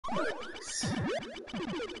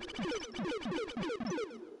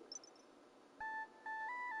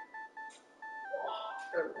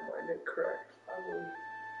Never mind, incorrect. I will.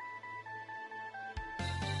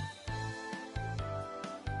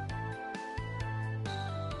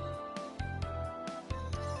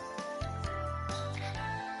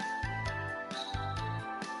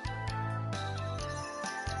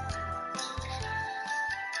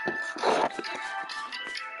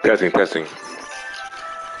 Testing. Testing.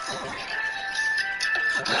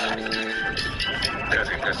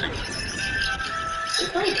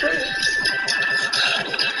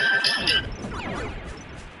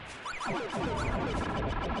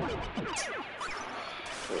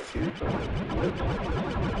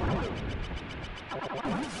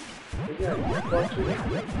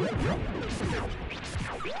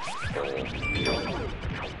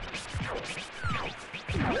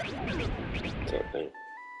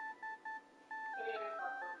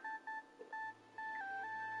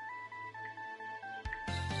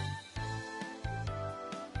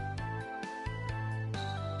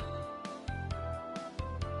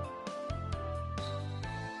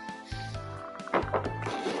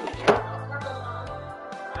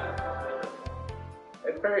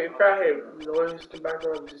 If I hear noise in the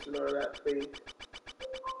background, just know that, please.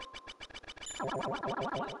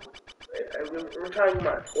 We're trying to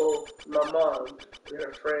my mom and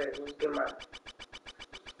her friend was getting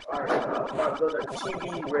my brother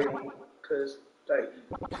TV ready, cause like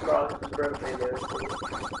tomorrow's his birthday and everything.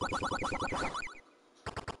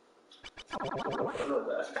 I know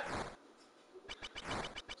that.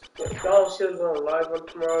 If y'all see us going live on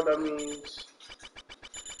tomorrow, that means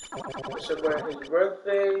celebrating his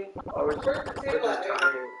birthday, or we're just tired.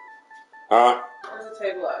 Where's the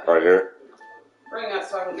table at? Right here. Bring that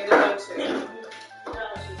so I can get it in too.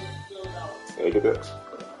 Yeah, you get that.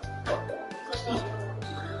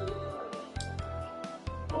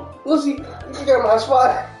 Lucy, you can get my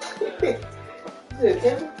spot. Is it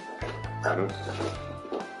Kevin?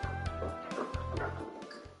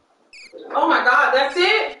 Oh my God, that's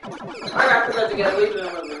it? I got to put that together. Leave it in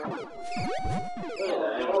the room.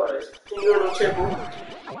 You know no table.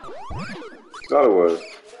 Thought it was.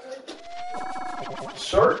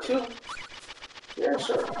 Short too. Yeah,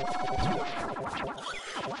 sure.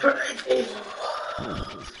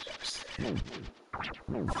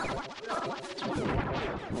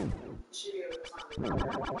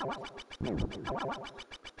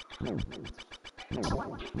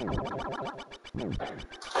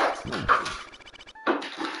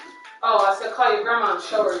 Oh, I said call your grandma and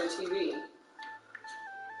show her your TV.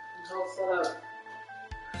 It's all set up.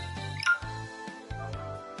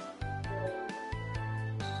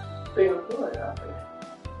 They don't do it out there.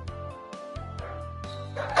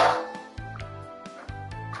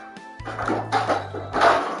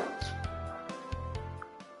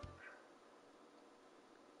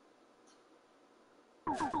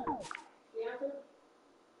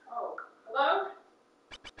 Oh, hello?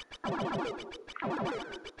 I'm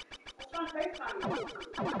trying to FaceTime you.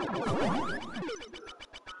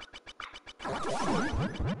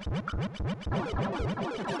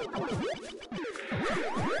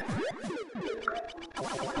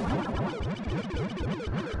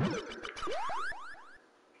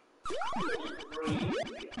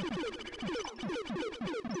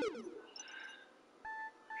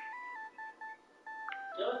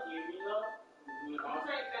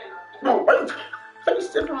 No, why you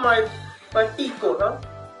stepping my equal, huh?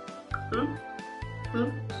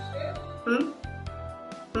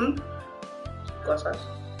 Go outside.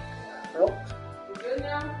 No? You good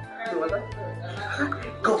now? You want that?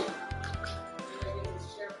 Go.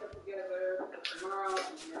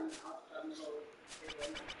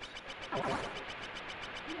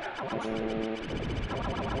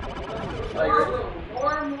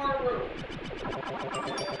 More room.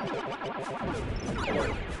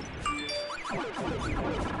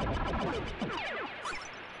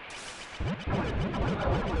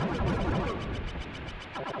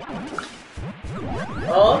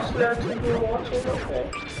 Oh, so that's what you're watching?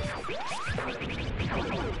 Okay.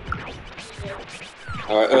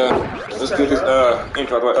 Alright, let's do this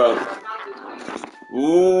intro.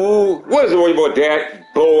 What is it, your boy Dad,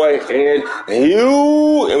 Boy, and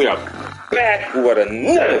you? And we are back with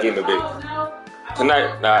another game of it.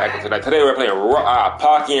 Today we're playing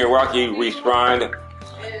Pocky and Rocky Respond.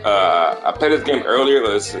 I played this game earlier,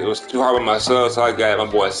 but it was too hard with myself, so I got my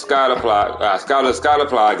boy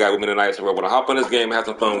Skydaflyguy guy with me tonight, so we're going to hop on this game and have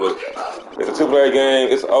some fun with it. It's a two-player game.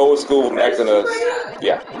 It's old school from Exodus.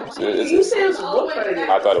 Yeah. You said it's a one-player game.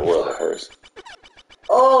 I thought it was at first.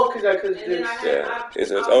 Oh, cause this. Yeah,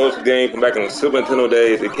 it's an old game from back in the Super Nintendo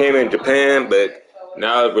days. It came in Japan, but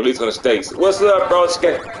now it's released in the States. What's up, bro?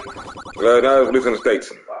 Well, now it's released in the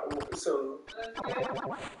States. So,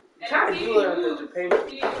 trying to do it on the Japan.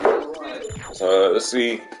 So let's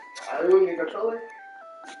see. I don't get a controller.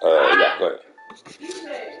 Yeah, go ahead.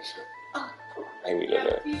 Here we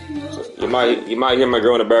go. So you might hear my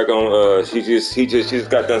girl in the background. She just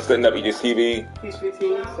got done setting up your TV. He's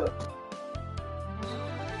 15, so.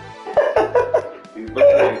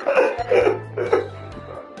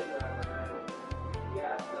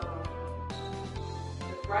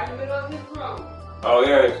 Right in the middle of his room. Oh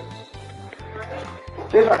yeah.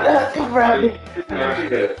 This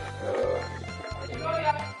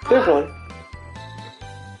one.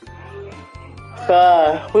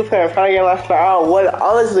 We playing a fun game last night. I don't know what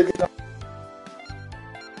all this is.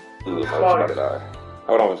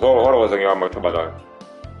 Hold on one second, y'all. I'm about to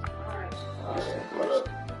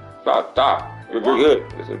die. Stop. You're good.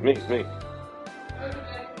 This is me. It's me.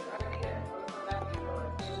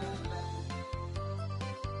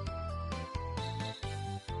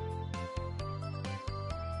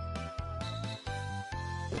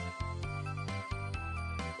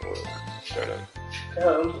 Shut up.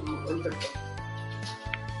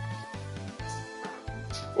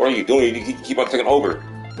 What are you doing? You keep on taking over.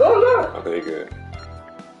 No, I'm not. Okay, good.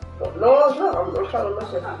 No, I'm not. I'm trying to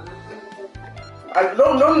mess up.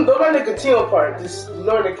 Don't learn the continue part. Just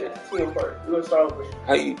learn the continue part. You're gonna start over.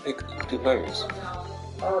 How you pick 2 players? I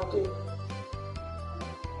don't think.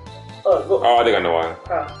 Go. Oh, I think I know why.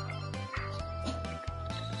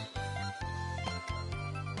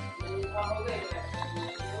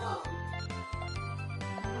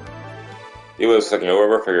 Give us a second,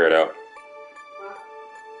 we'll figure it out.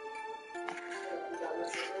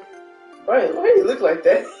 Why do you look like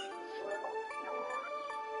that?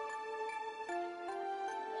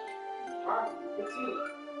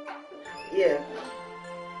 Yeah.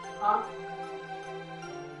 Huh?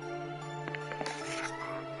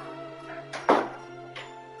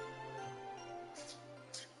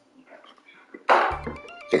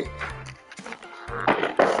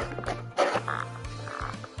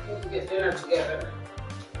 Let's get dinner together.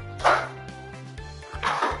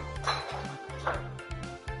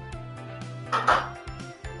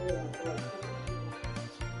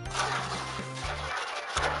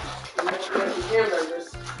 Hamburgers.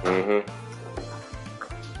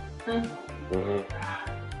 I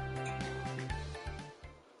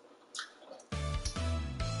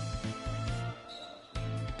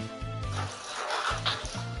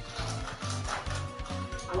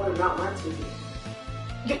want to mount my TV.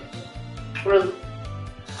 Really?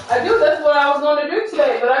 I do. That's what I was going to do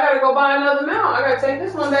today, but I got to go buy another mount. I got to take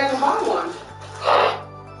this one back and buy one.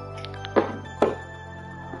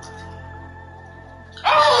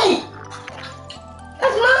 Hey!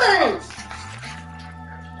 That's mine!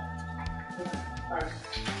 Alright.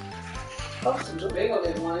 Oh, some bigger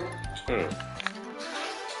than one.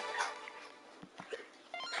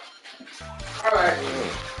 Alright.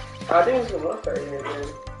 I think it's a much better than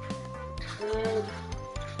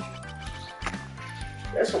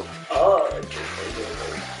that's some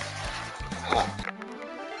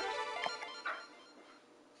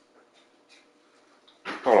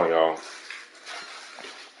Hold on, y'all.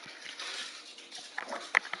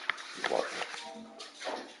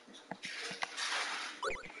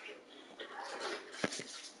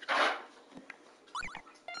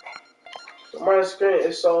 My screen,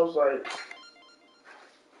 it shows like,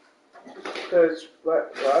 because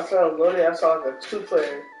last time I was loading, I saw like a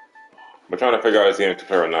 2-player. We're trying to figure out if it's even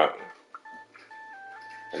 2-player or not.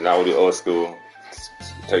 And now we do old school.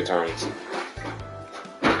 Take turns.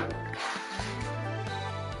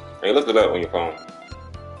 Hey, look it up on your phone.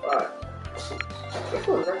 Alright. This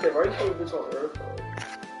one's right there. Why are you putting this on your phone?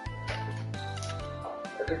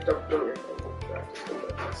 I just dumped on your phone.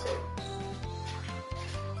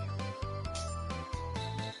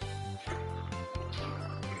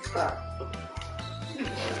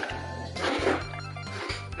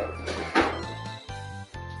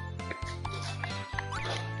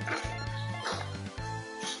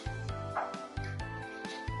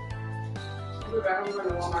 I'm going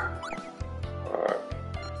to Walmart. Alright.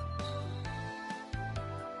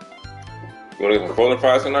 You want to get some frozen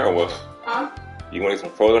fries tonight or what? Huh? You want to get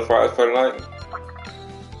some frozen fries for tonight?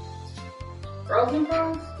 Frozen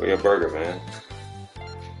fries? For your burger, man.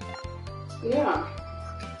 Yeah.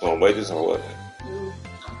 Want wedges or what?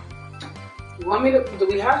 You want me to? Do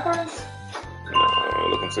we have fries? No,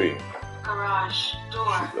 look and see. Garage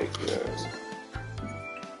door. Yes.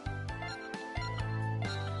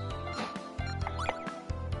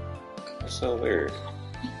 That's so weird.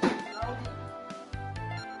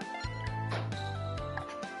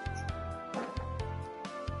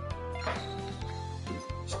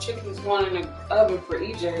 Chicken's going in the oven for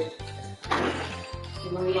EJ.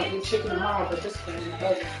 You know, we don't eat chicken tomorrow, but this is going in the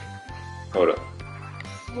oven. Hold up.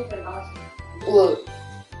 Okay, awesome. Look.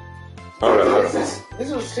 Hold up. This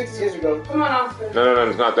was 6 years ago. Come on, Oscar. No,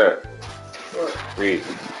 it's not that. What? Read.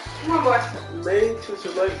 Come on, boy. Made to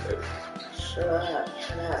select. Shut up.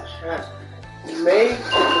 Made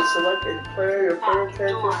to select a player, your favorite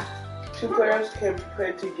character. 2 players can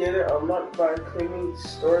play together, unlocked by cleaning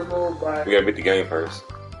story mode by. We gotta beat the game first.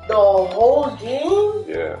 The whole game?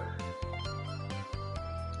 Yeah.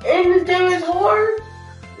 And this game is hard?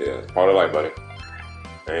 Yeah, it's part of life, buddy.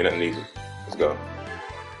 Ain't nothing easy. Let's go.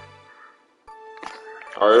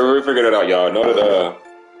 Alright, we figured it out, y'all. Know that,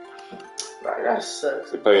 Right, that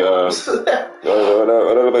sucks. to play,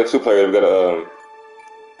 another play 2 players, we gotta,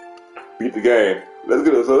 beat the game. Let's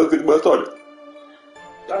get the bus started.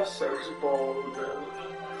 That sucks, ball, man.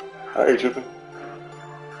 I ain't tripping.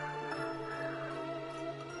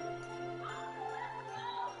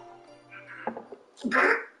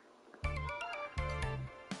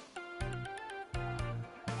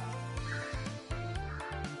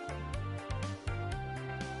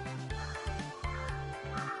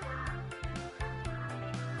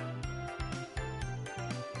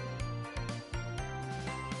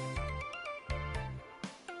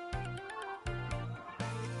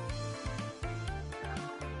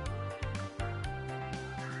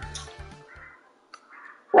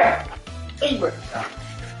 Hey, bro.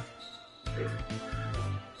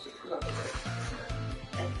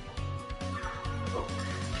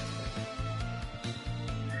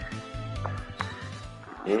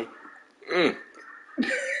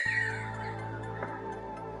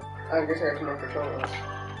 I guess I have to control.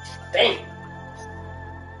 Dang.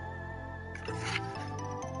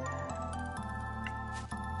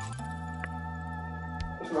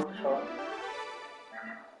 It's my control.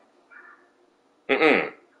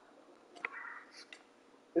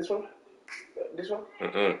 This one? This one?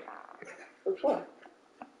 Which one?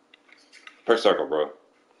 Press circle, bro.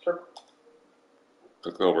 Circle.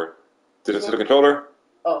 Click over. To the controller?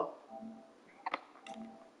 Oh.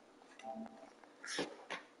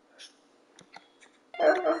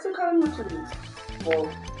 I'm still kind of new to these. Well,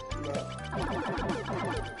 no.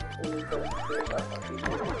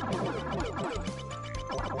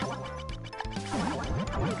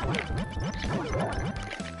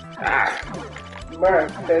 Bruh,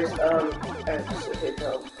 there's,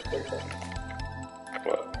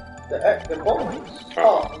 What? the bones.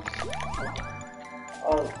 Oh.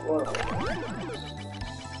 Oh, well.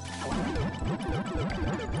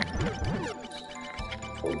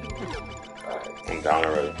 I'm down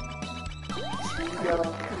already.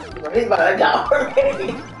 He's about to die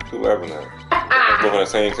already. Who laughing at? We're on the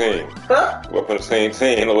same team. Huh? We're on the same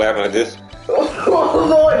team. No laughing at this.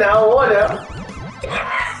 One now.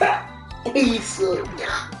 He's so.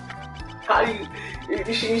 How do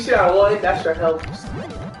you see that one? That's your help.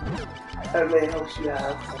 That man helps you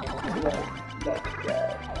out.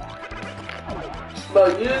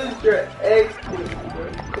 But use your X thing.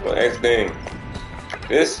 What X thing?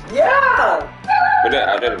 This? Yeah! But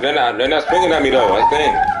they're not swinging at me though. That's the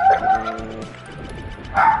thing.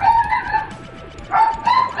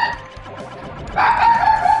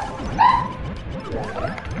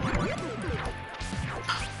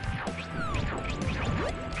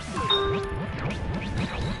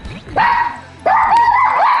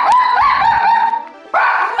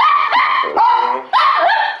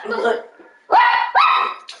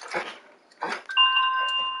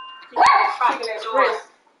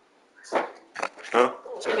 Huh?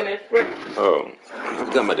 Chicken and fruit. Oh, I'm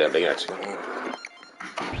done with that big action.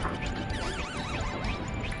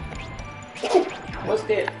 What's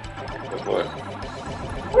that? What's what?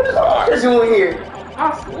 What is all this doing here?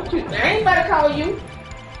 Austin, what you? I ain't about to call you.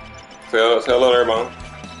 Say hello to everybody.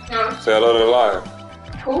 Huh? Say hello to the live.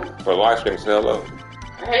 Who? For the live stream, say hello.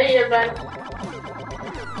 Hey, everybody.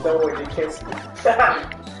 Don't worry, you can't see.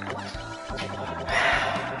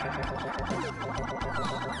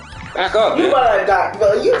 Back up, You man. about to die,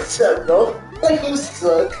 bro. You suck, bro. Like, you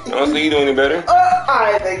suck. I don't see you doing any better.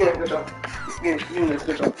 Alright, then get a good job. Give me this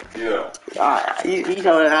good job. Yeah. Alright, you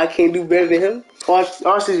telling me I can't do better than him? Watch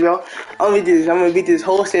this, y'all. I'm gonna beat this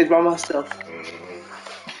whole stage by myself.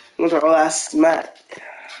 I'm gonna all that smack.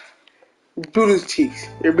 Booty cheeks.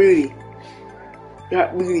 Your booty. Your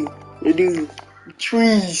hot booty. Your duty. Your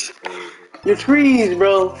trees. Your trees,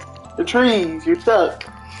 bro. Your trees. You're stuck.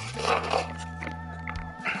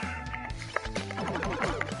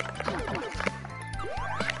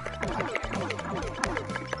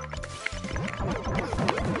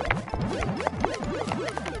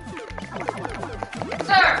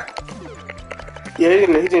 Yeah,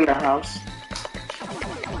 he's in the house.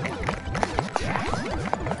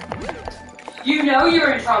 You know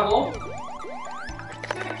you're in trouble.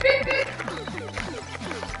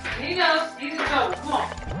 He knows he's in trouble. Come on.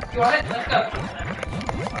 You want it? Let's go.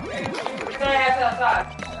 Get that ass outside.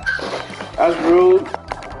 That's rude.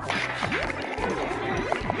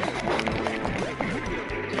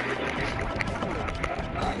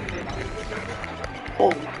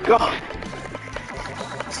 Oh God.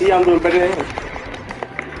 See, I'm doing better than him.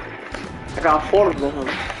 I got 4 than him.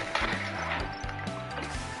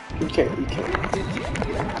 You can't.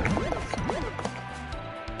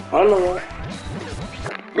 I don't know what.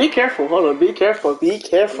 Be careful, hold on, be careful.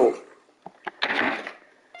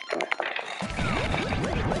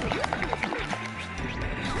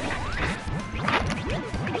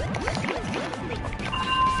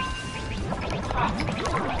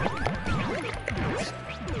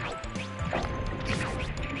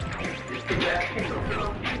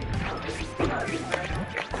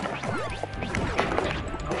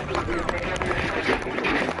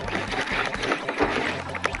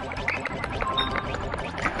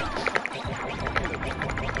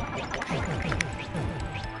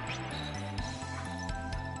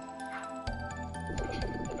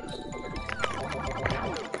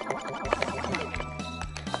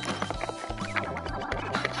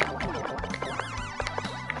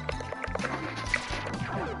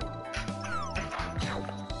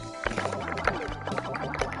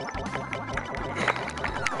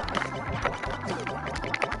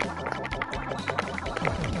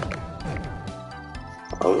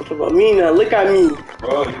 Oh, what about me now? Look at me.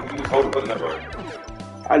 Bro, you just hold the button up, bro.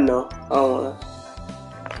 I know. I don't wanna.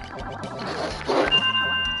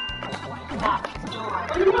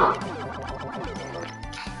 What do you want?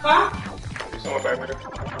 Huh? There's someone back there.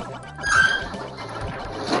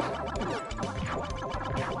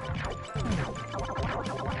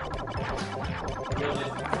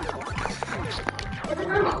 Where's your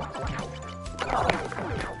grandma?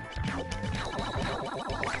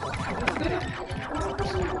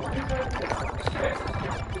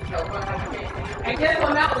 And guess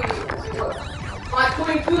what amount we use? My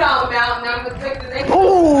 $22 amount, and I'm going to take the next.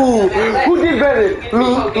 Ooh, who did better? Me.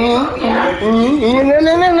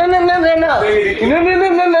 No.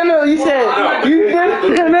 You said you did.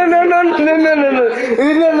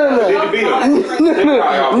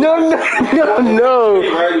 No.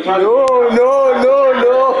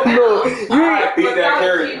 I beat that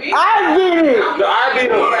character. I did it. No, I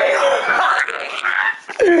beat him.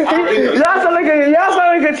 Y'all sound like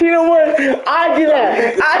a Tina one. I did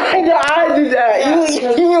that. I did that.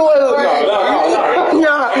 You was.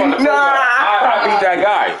 No. I beat that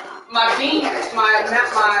guy. My beans,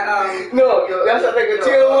 No, that's not like a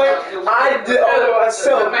Tina one. I did all by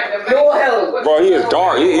myself. No help. Bro, he is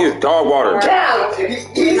dark. He is dog water. Down.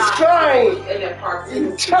 He's trying.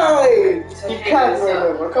 He's trying. He can't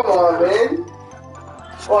remember. Come on, man.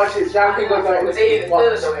 Watch it. Y'all can go down and see.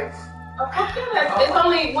 Watch. It's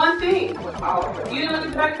only one thing. You didn't look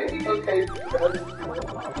at the back of it. Okay.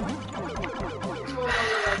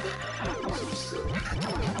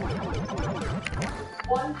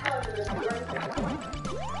 One color is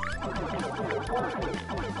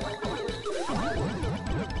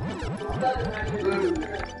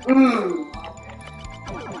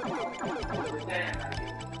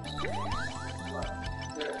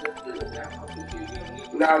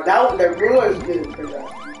Now that the green one is good for that.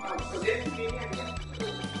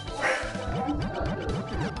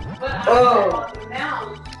 But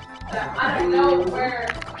now that I don't know where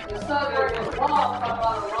the suburb is wall from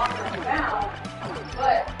on the wrong down,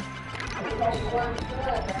 but there's only one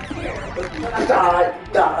stud here.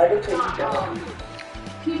 Die, okay, die.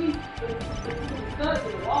 TV, the stud to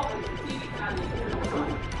the wall is the TV kind of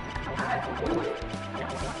I had to do it.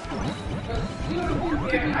 But you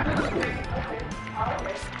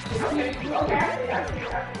don't care.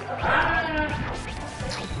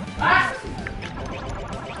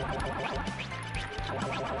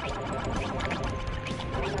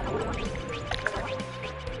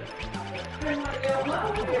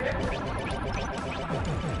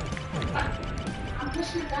 I'm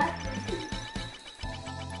pushing back.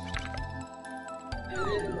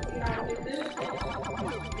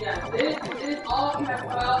 Yeah, this all you have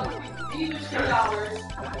filed. These are $10.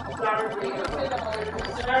 What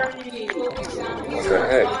the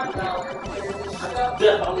heck?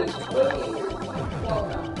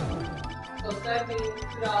 So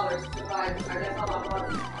 $72 divided. I guess all I bought.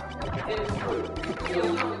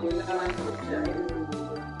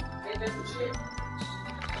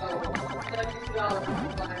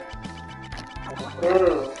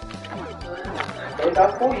 Don't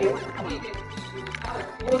for you.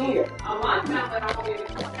 What year? On my account, but I'm going to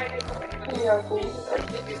Yeah, cool.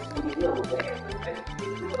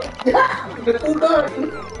 The cool dog.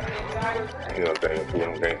 You know,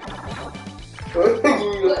 thing.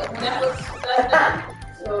 Look, that was done.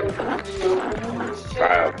 So, I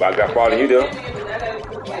got farther than you do.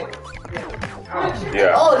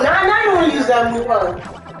 Yeah. Oh, now you want to use that move, huh?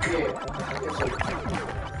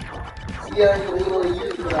 Yeah, you want to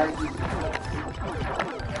use it like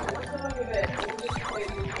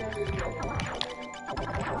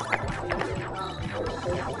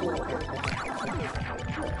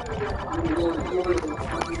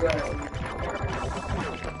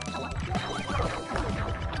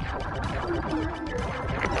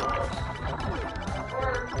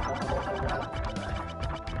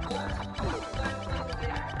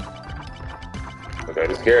Okay,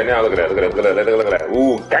 just scared now. Look at that. Look at that.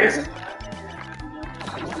 Ooh, gangster.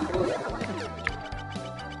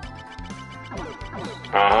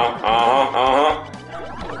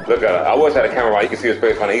 Look at it. I wish I had a camera right. You can see his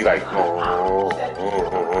face when he's like, Chris.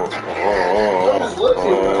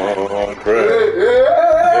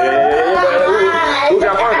 Who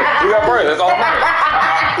got further? That's all that matters.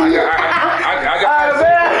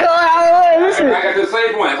 I got the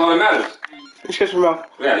same point. That's all that matters. shut your mouth.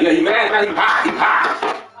 Yeah, he mad. He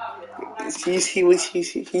hot. You see what he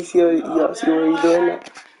see what he doing now?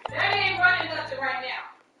 Daddy ain't running nothing right now.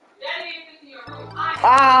 Daddy ain't in your room.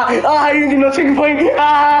 You didn't get no chicken point.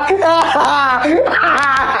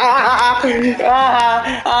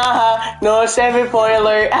 No 7-point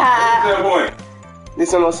alert. 7 point. This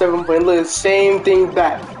is no 7-point alert. Same thing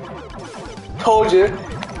back. Told you.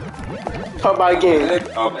 Talk about again. Okay,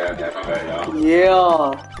 my bad, y'all.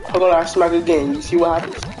 Yeah. Hold on, I smack again. You see what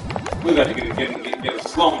happens? We got to get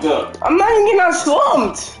slumped up. I'm not even getting out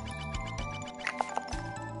slumped.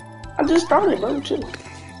 I just started, bro. Chill.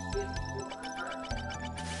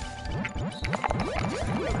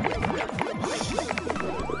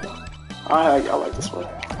 I like this one.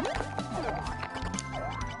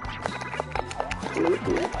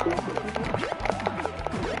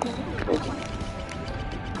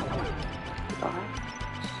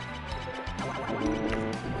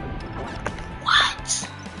 What?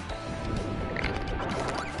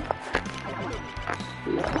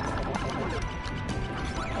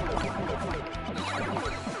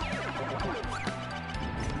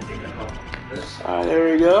 Alright, there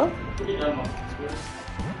we go.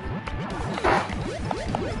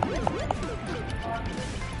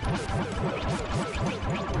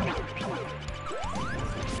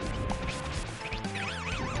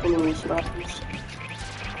 Enemy snipers.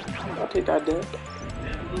 I'll take that dead.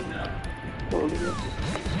 Don't do that.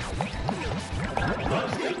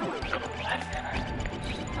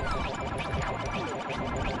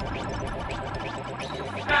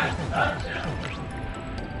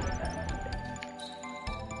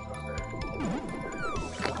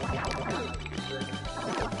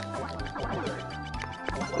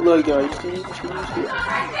 Look, guys, see.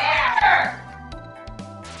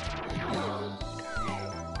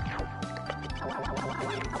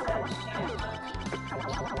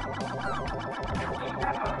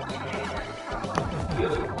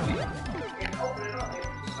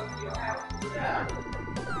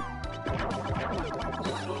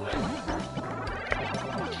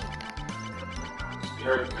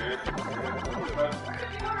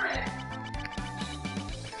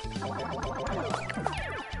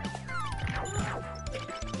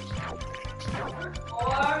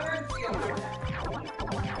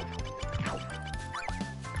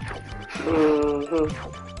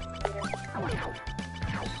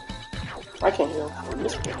 I can't hear him from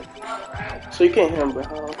this way. So you can't hear him, but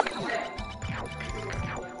how?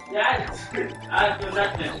 I do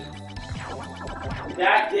nothing.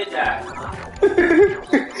 Dad did that.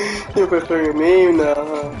 You prefer your name now,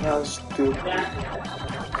 huh? That's stupid.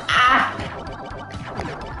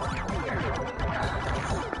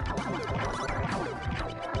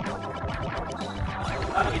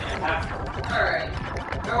 Alright.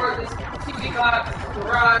 I work this TV box,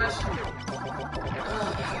 garage.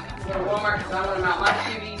 Go to Walmart because I want to mount my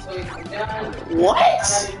TV so it can be done. What?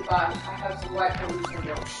 I have some white police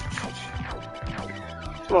windows.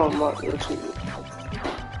 Come on, Mark, let's see.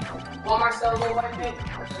 Walmart sells little white paint?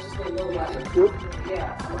 Just a little white. Yep.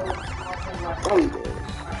 Yeah. I'm dead.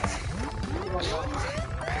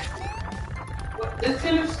 This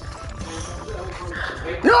tennis?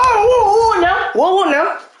 No, whoa now. Whoa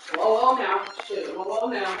now. Shit, whoa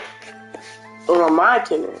now. On my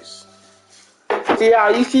tennis. See how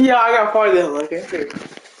you see how I got part of them, okay? Here.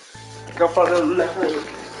 Got part of them left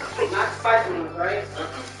hand. Not spicy ones, right?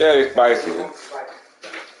 Yeah, it's spicy.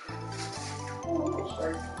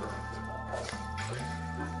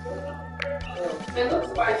 They look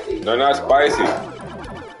spicy. They're not spicy.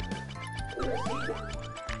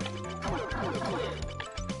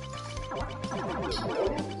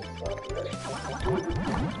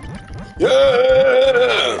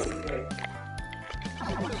 Yeah!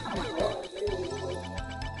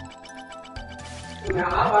 Now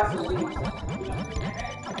I like some these.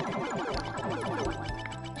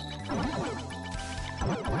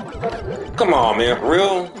 Come on, man, for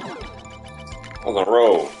real? I was on a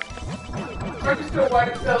roll. Burger still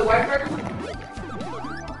white burger?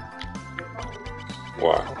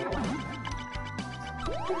 Why?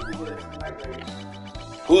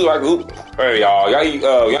 Who's like who? Hey y'all eat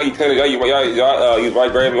potato, y'all use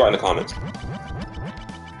white gravy? Right in the comments.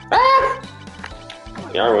 Ah!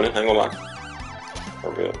 Yeah, I ruined it. I ain't gonna lie.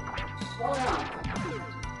 For real. Slow down.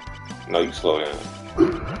 No, you slow down.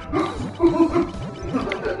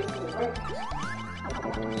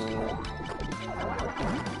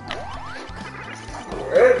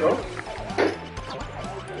 There you go.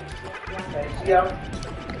 Yeah.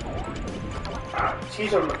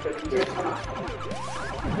 Cheese on my favorite.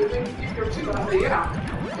 You think you keep your receipt? I say, yeah.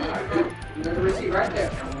 There's a receipt right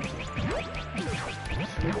there.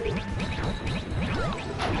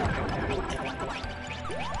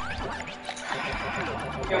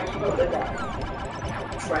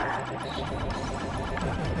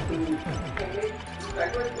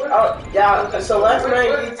 Oh, yeah, so last night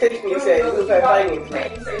he texted me and said he was playing fighting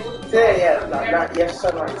tonight. Today, yeah, not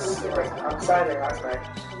yesterday, outside there last night.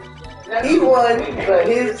 He won, but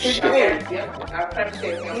his team. He didn't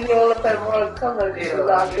want to play Mortal Kombat because he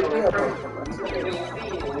lost his wheel.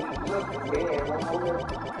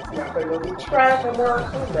 He tried for Mortal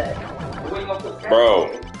Kombat. Bro.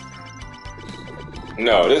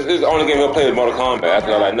 No, this is the only game he'll play with Mortal Kombat.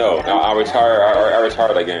 After that, I know. I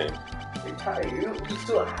retired that game. You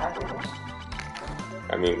still have it.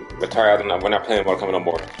 I mean, retired. We're not playing Mortal Kombat no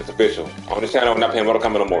more. It's official. On this channel, we're not playing Mortal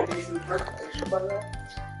Kombat no more.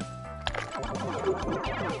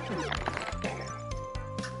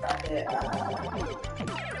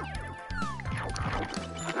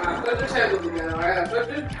 Put the table together, alright?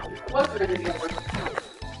 What's the video?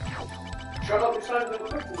 Shut up, you're trying to do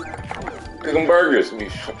quick tonight. Pick them burgers.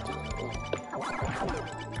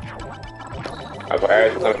 I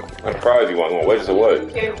asked what kind of fries you want. You want wedges or what?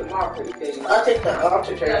 I'll take the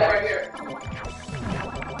option tray. Right here.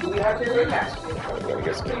 Do we have to rematch? Gotta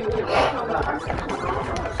get some.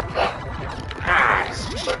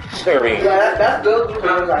 Serving. Yeah, that's good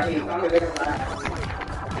because I hate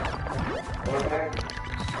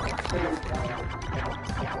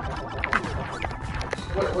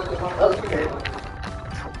okay.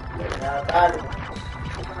 Now, got it.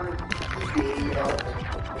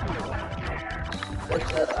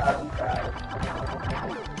 What's up? I'm proud.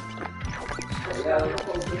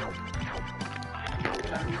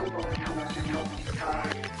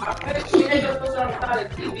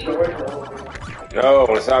 No,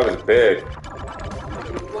 on the side of his bed.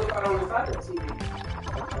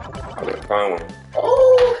 I'm gonna find one.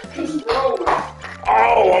 Oh, he's rolling.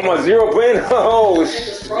 Oh, I'm a 0 win. Oh,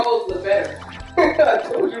 shit. The rolls look better. I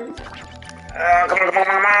told you.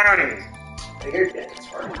 Come on. You're dead.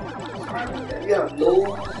 You have no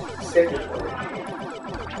second for it.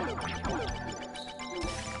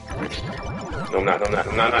 No, I'm not.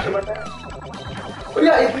 But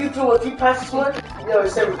yeah, if you pass this one, you have a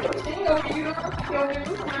 7 point.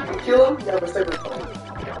 Kill him, you have a 7 point.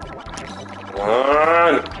 Come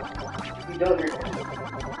on. You don't do that.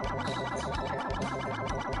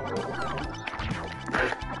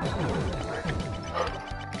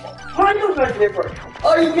 Why are you not different?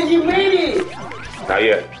 Oh, you made it! Not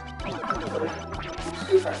yet.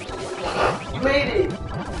 You made it!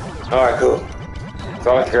 Alright, cool. That's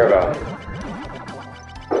all I care about.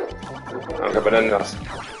 I don't care about nothing else.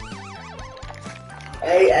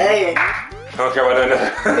 Hey. I don't care about nothing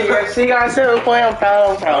else. Yeah, she got a 7 point. I'm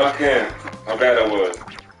proud. Okay. How bad that was.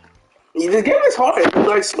 This game is hard. It's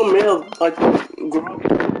like so male, like growing.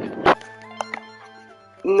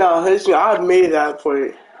 No, I made that for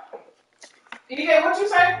it. DJ, what you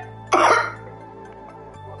say?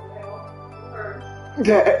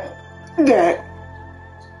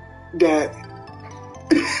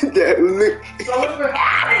 That, look. So what's the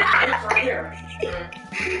right here?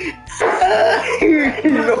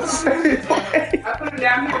 You know, 7 point. I put it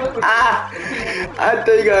down here. Look what I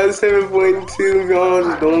thought you got a 7.2, bro.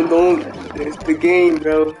 Just don't. It's the game,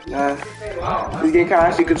 bro. Nah. This game kind of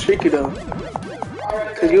actually could trick you, though.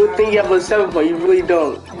 Because you would think you have a 7 point, you really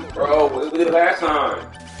don't. Bro, we did it last time.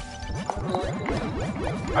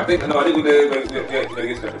 I think we did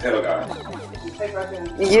against the potato guy.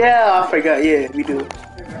 Yeah, I forgot. Yeah, we do.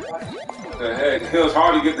 the heck? It was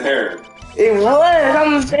hard to get there. It was.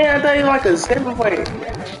 I'm saying, I thought it was like a 7 point.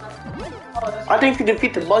 I think if you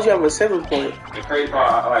defeat the boss, you have a 7 point. The crazy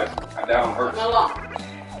part, I down hurts. Come along.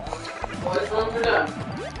 Boys, rooms are done.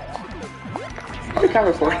 I'm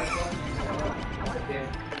coming for it.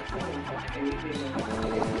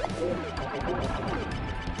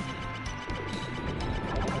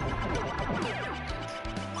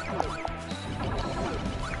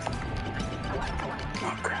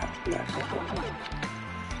 Oh crap.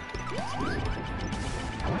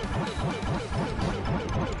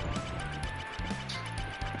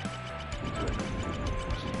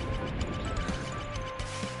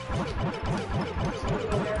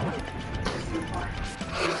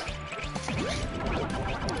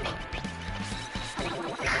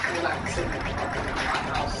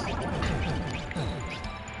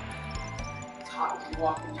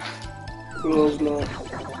 He was not.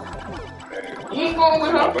 You ain't going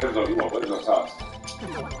with her? You want buttons on tops.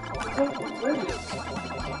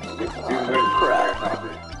 Crap.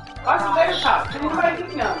 What's the better top? Anybody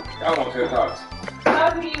eating them? I want to tops. I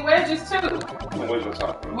was eating wedges too. You want buttons on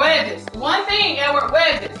top. Wedges. One thing, Edward,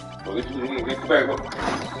 wedges. Well, get you back. Look.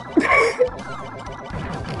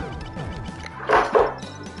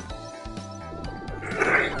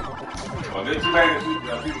 Well, get you back and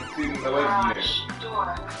see the way from there.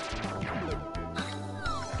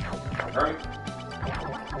 Hurry.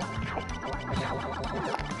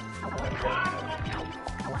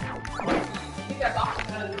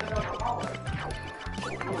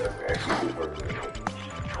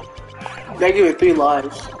 They give it 3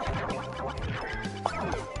 lives.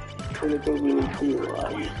 And they give me 3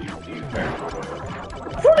 lives.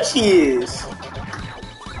 Of course he is.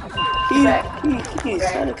 He's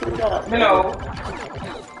trying to clean up. No.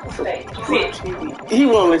 He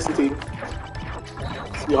won't listen to you.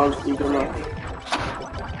 To be honest with you, don't know.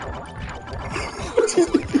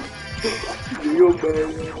 You're bad.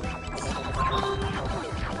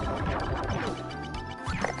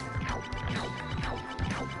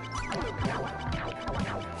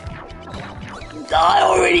 Die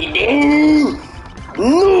already, damn!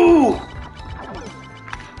 No!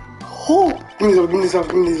 Oh! Give me this up.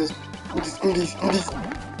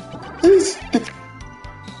 This.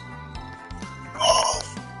 Oh!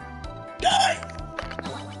 Die!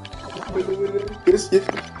 Yes.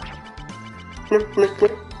 Come here.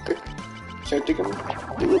 Should I take him?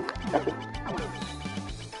 Okay.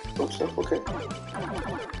 Oh, stuff, okay.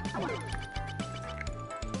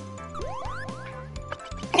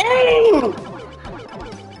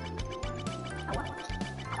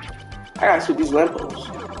 I gotta shoot these lampposts.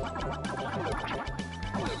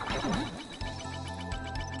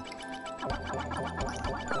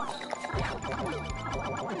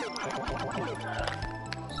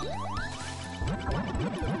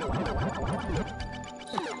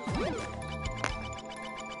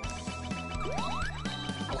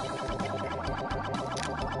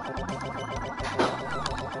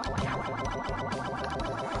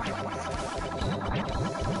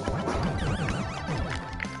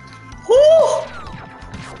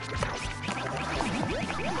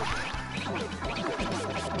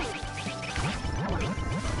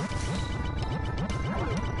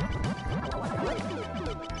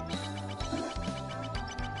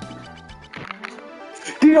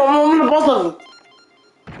 Dude, I'm the boss of them.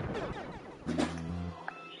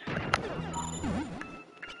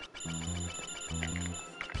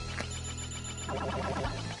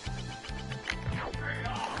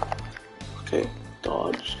 Okay,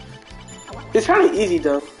 dodge. It's kind of easy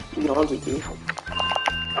though, to be honest with you.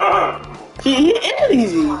 He is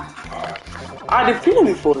easy. I defeated him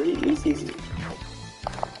before, he is easy.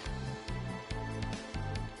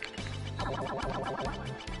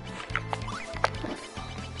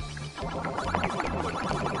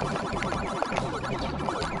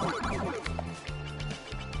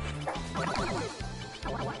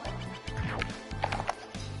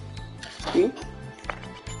 See?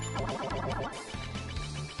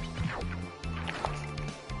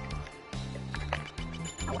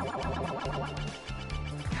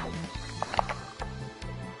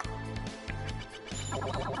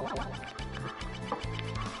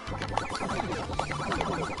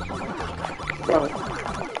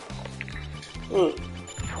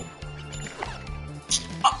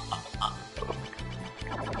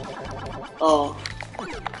 Oh.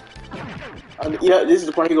 Yeah, this is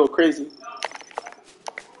the part he go crazy.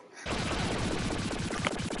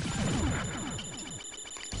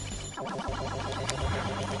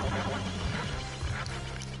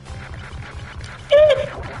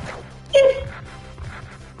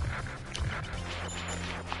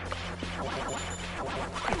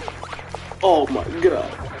 Oh my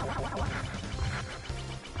god.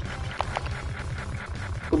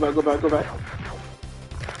 Go back, go back, go back.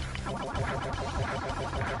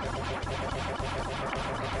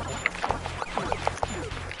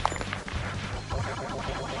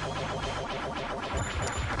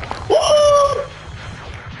 Woo!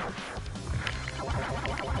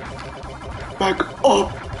 Back up.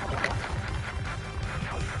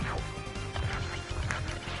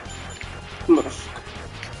 Motherfucker.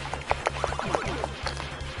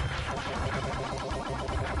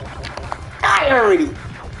 Die already.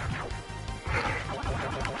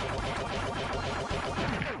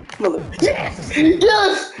 Mother. Yes!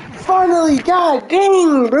 Yes! Finally! God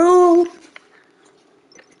dang, bro!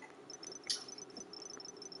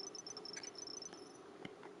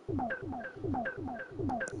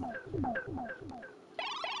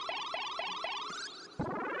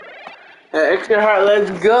 That extra heart,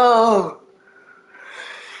 let's go!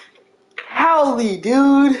 Howdy,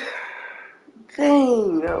 dude!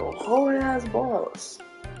 Dang, no, hard ass balls.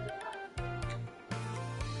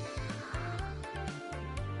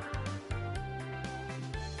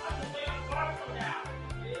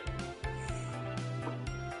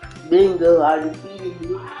 Bingo, I defeated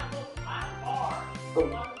you.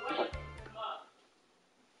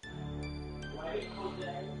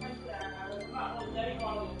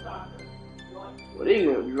 What are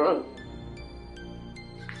you gonna drunk?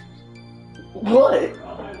 What?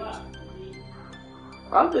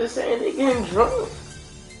 I'm just saying they getting drunk.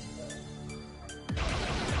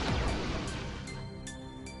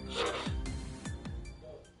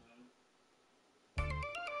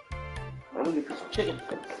 I'm gonna get some chicken.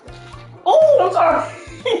 Oh, I'm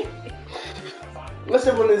sorry. Let's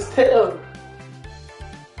step on his tail.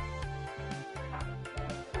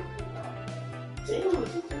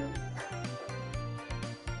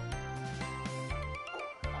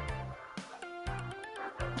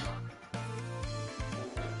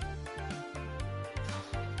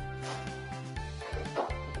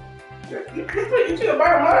 You took a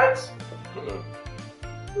bite of mine?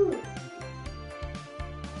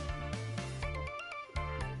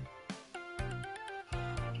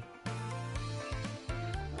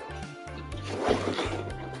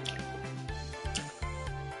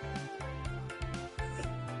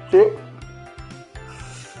 Shit.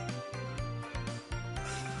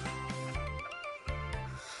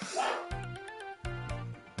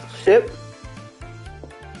 Shit.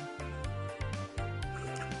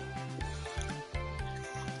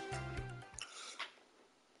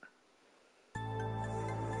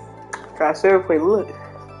 Try to serve for look.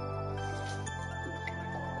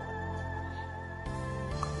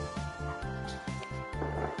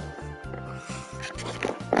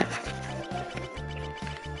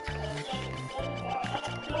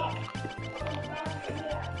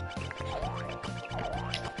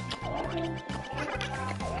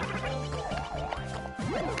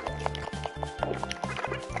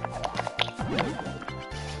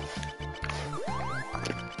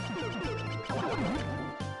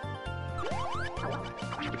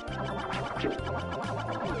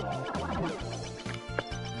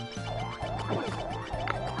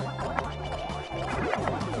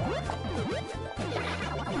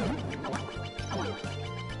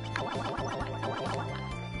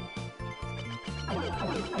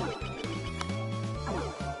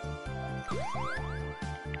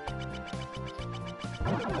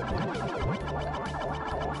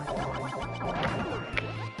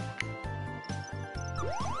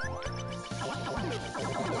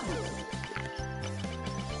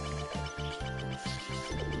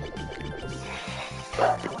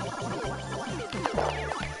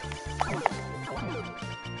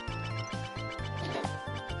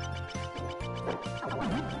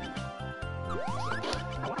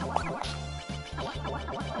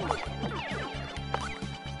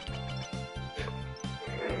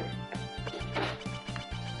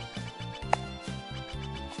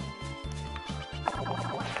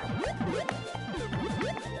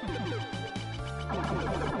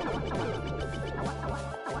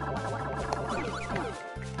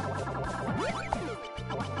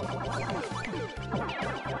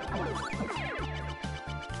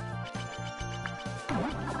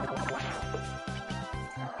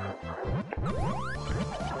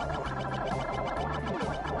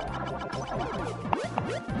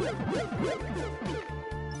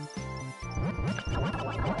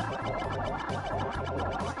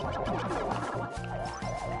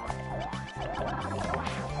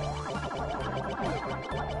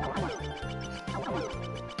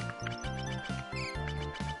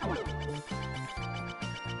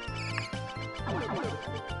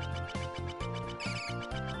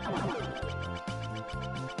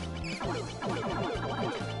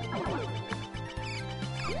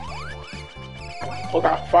 Oh,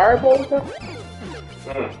 got fireballs now?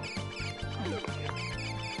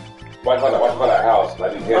 Watch about that house.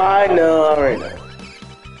 Like these I know, I already know.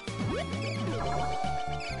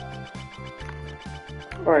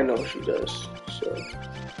 I already know what she does. So.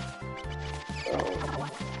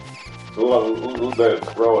 Who's better,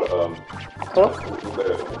 bro? Huh? Who's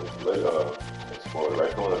better, explore the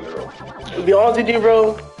raccoon or the girl? To be honest with you,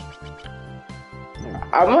 bro,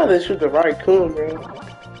 I'd rather shoot the raccoon, bro.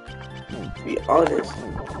 To be honest.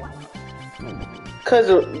 Cause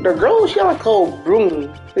the girl, she got like a whole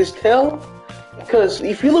broom. His tail. Cause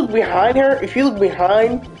if you look behind her,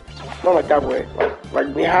 not like that way,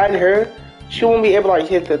 like behind her, she won't be able to like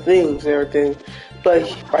hit the things and everything. But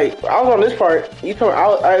like I was on this part, you come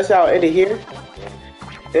out, I just out into here,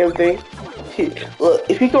 everything. Look,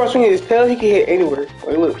 if he comes swinging his tail, he can hit anywhere.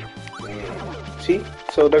 Like look, see?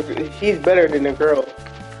 So he's better than the girl.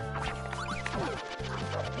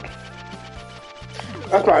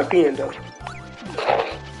 That's my opinion, though.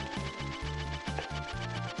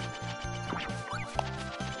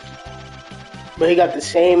 But he got the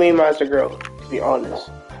same aim as the girl, to be honest.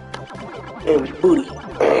 And booty.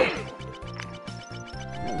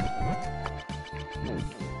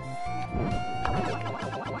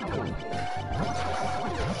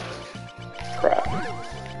 Crap.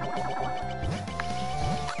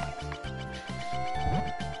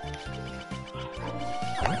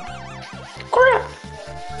 Crap.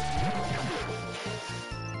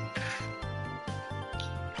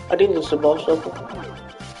 I think this is a boss level.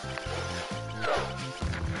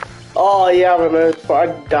 Oh yeah, I remember this part.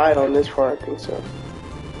 I died on this part, I think so.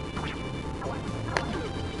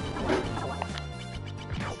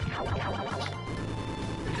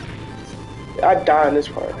 I died on this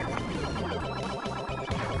part.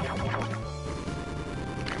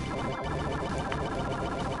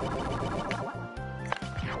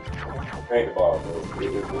 Paint the ball, bro.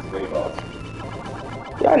 It's paint ball.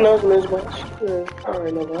 Yeah, I know it's Miss Boss. Yeah, I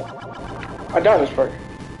already know that. I died on this part.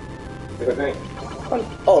 It's a thing.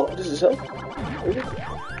 Oh, this is hell? Is it?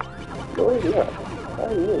 No, it's not. I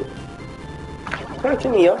knew. Try to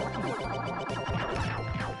kill me, yo.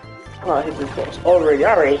 Oh, I hate this boss. Already, I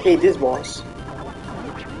already hate this boss.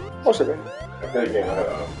 What's it, man? Okay, again,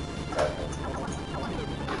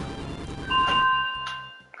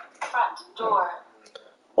 Front door.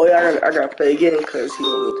 Oh yeah, I gotta play again because he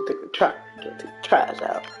want me to take the trash. Take the trash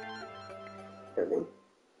out. Everything.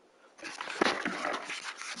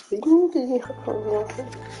 A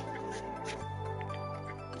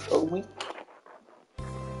week.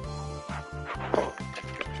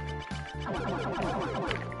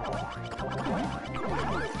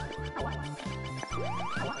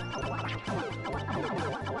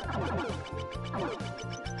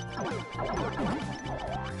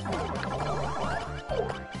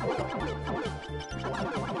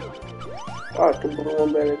 I like the blue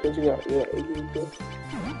one better because you got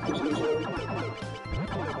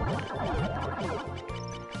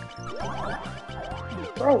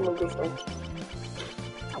probably no good fun.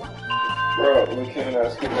 bro, we came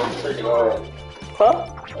out scooping that freaking Huh?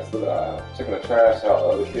 that's the taking the trash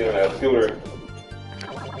out. The kid on that scooter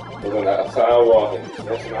was on that sidewalk, and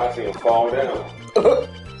next thing I see him fall down.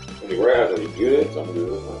 And he grabs it. You good? So I'm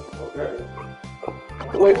good. Okay.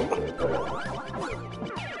 Wait.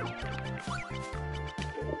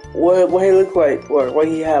 What he looked like? What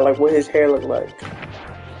he had? Like what his hair looked like?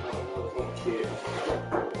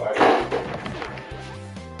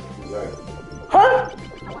 Huh?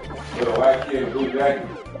 Little white kid, blue jacket.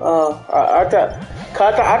 I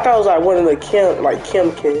thought it was like one of the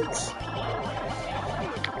Kim kids.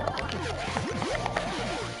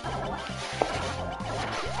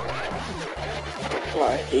 Oh,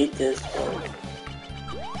 I hate this one.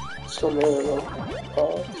 So many of them.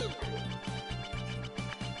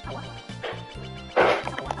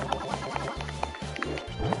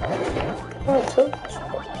 Oh, touch.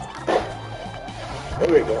 There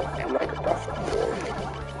we go. I'm not gonna buff it.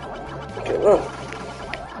 Okay, look.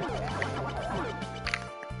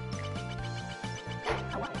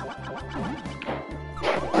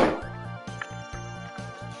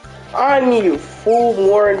 I need food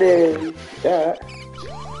more than that.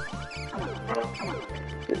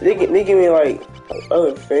 They give me like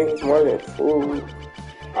other things more than food.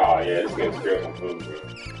 Oh yeah, this game's scared some food, bro.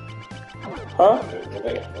 Huh?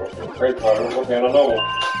 Credit card, okay, I don't know.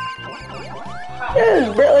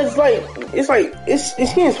 Yeah, bro. It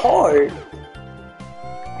seems hard.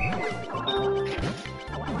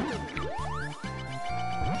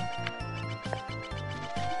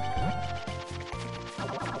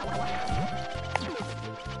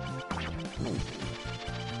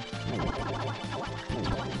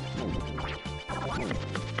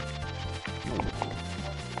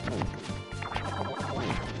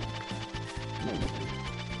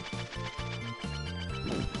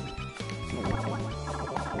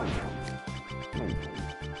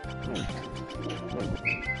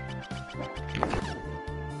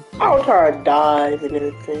 I was trying to dive and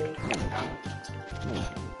everything.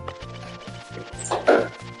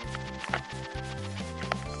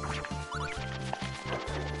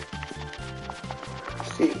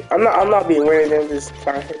 See, I'm not being weird. I'm just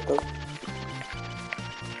trying to hit them.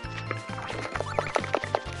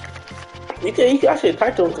 You can actually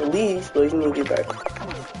attack them to leave, but you need to get back.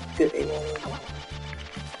 Good aim on them.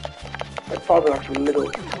 Like probably like in the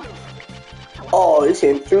middle. Oh, it's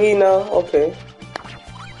in 3 now. Okay.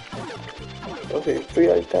 Okay, 3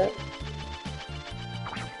 like that.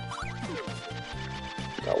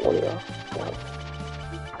 Got one now.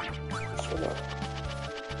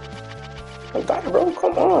 I got it, bro.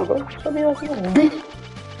 Come on, bro. Show me how to beat.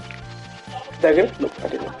 Did I get it? Nope, I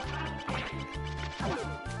didn't.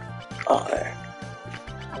 Oh, there.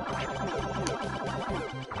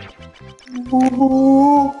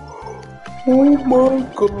 Ooh, oh my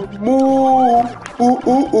god, move. Ooh,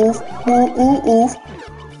 ooh, oof, ooh, ooh, oof.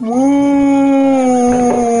 Move.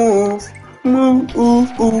 Move, oof,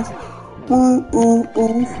 oof. Move, oof,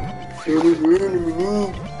 oof.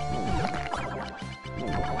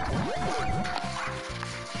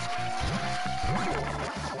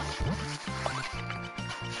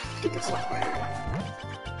 Get this off right here.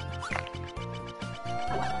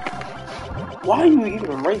 Why are you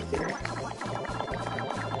even right there?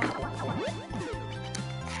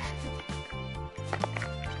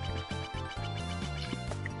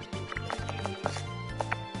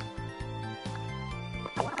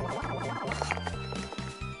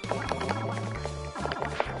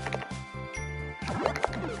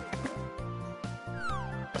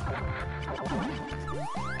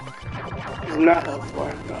 It's not how far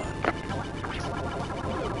I've gone.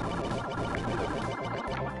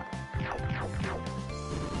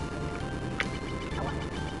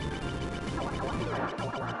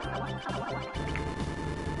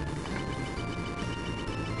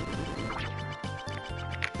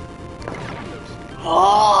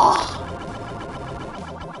 Oh.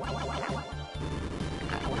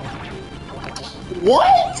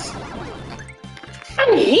 What? I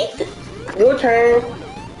hate this. Your turn.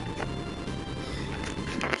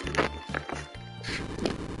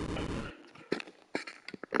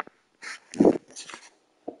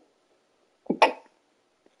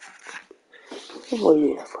 Oh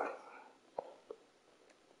yeah.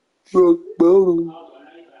 Rock bottom.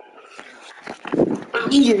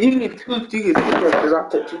 You get two turns, because I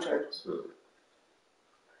took 2 turns.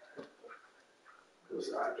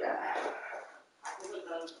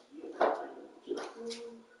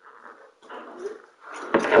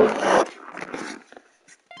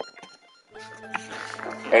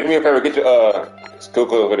 Hey, do me a favor, get your school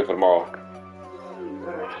clothes ready for tomorrow.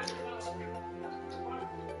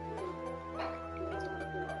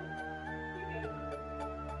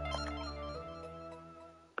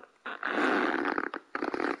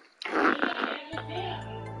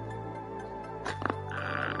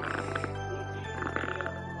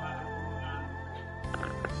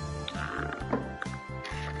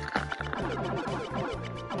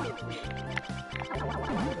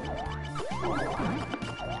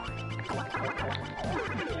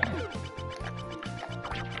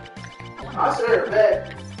 I serve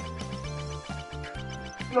that.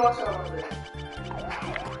 No, I serve that.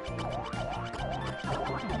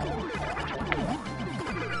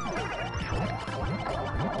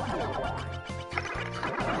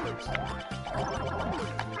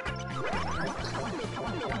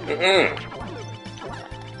 Mm-hmm.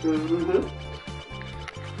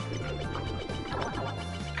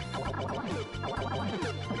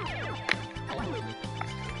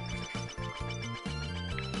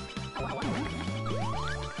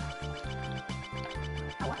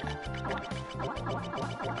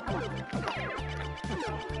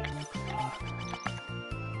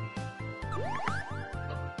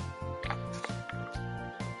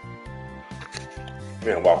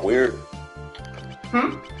 Man, walk weird.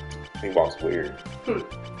 Hmm? He walks weird.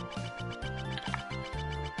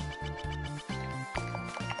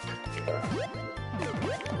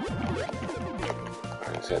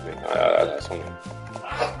 That's one.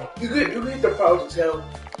 You get the power to tell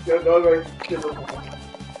your dog going to kill him.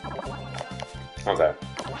 Okay.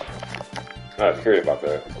 I was curious about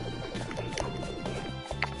that.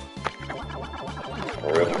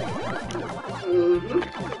 For real? Mm-hmm.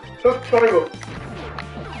 Look, triangle.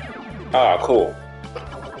 Ah, cool.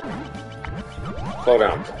 Slow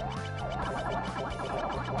down.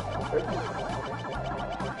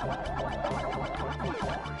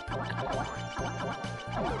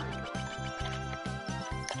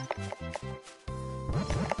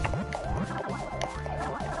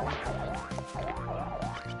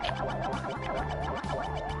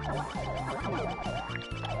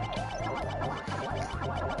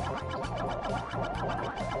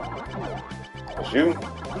 It's you?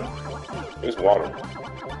 It's water.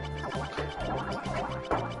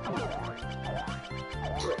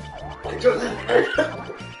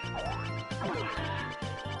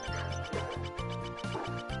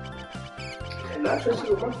 And not just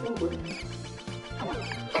with my food.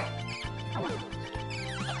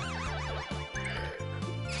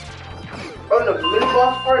 Oh no, the mini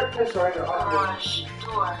boss part, that's right. Garage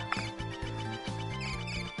door.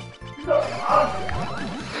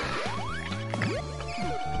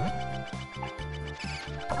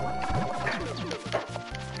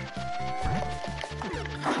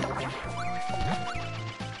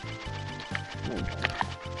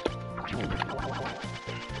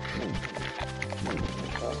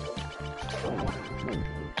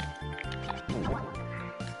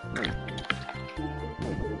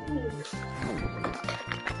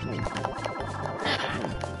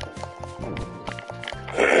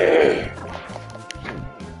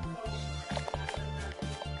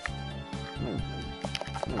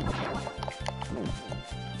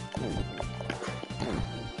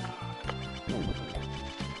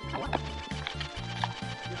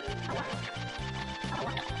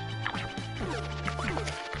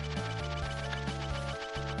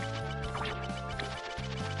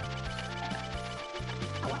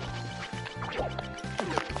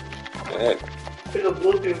 It's a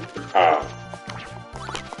blue thing. Ah.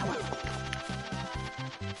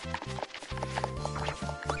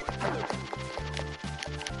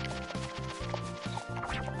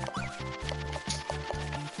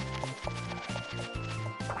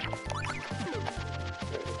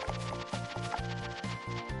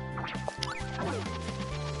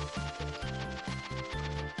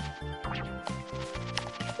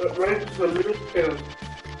 Right to the little film.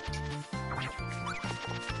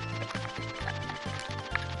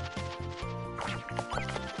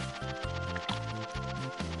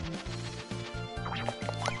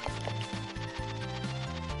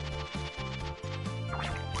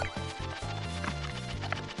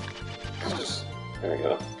 There we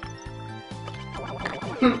go.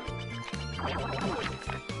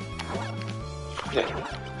 Yeah.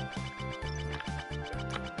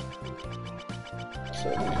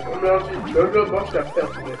 There's no boss that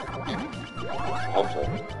fell to it. I hope so.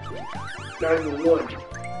 Not even one.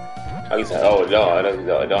 Oh, you said, oh, no, I don't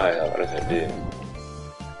have, I said, did.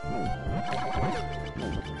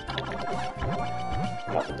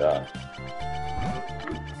 I forgot.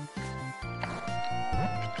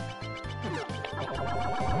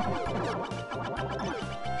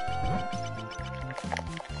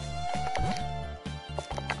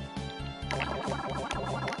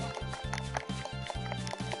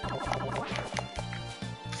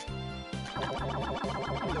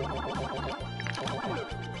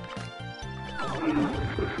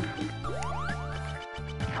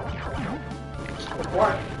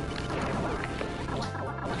 What?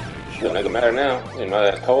 Shit, make it matter now. You know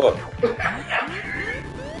that's cold up.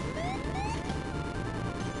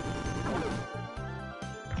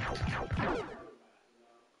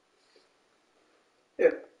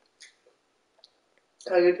 Yeah.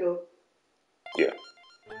 Can I get to Yeah.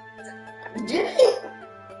 Yeah.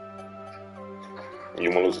 You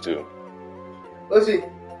want to lose it too. Let's see.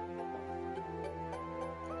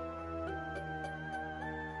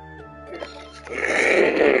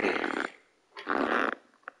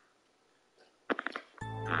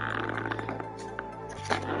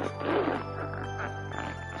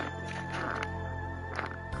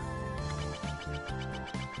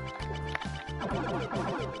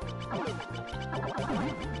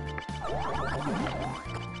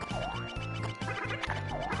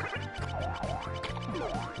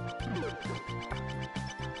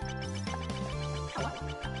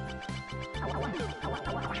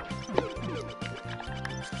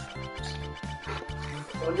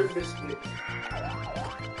 Wonder biscuit.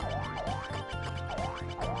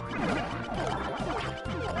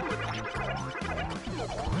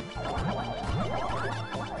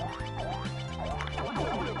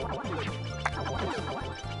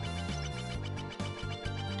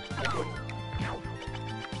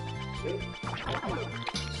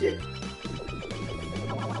 Shit.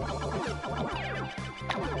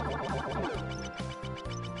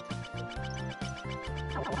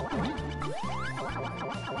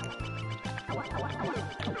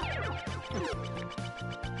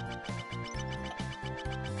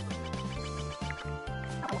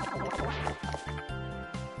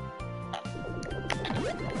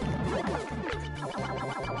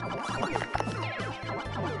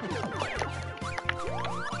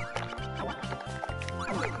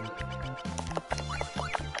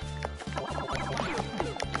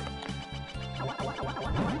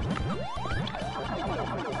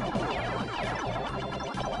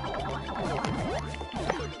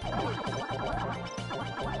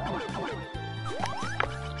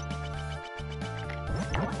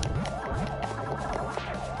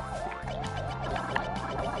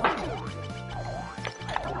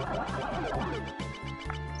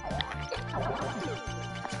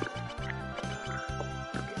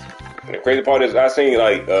 And the crazy part is I seen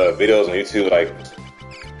like videos on YouTube like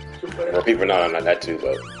where people not that too,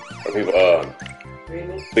 but where people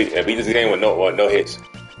beat this game with no hits.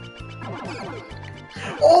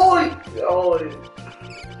 Oh.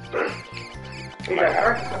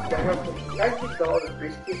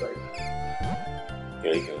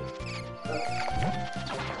 Yeah, you can.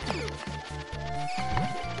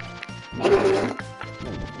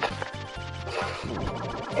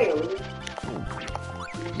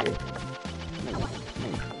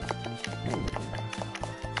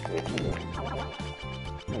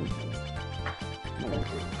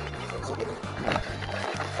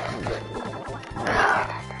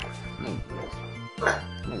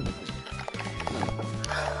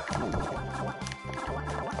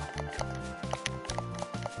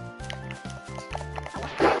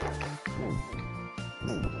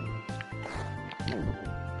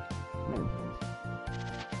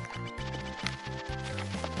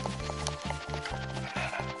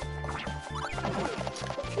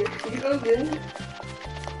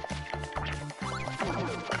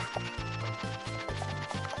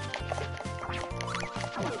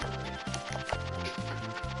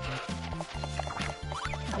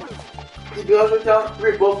 To be honest with y'all,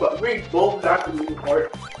 we both got the movie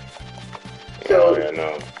part. So, yeah,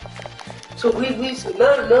 no. So we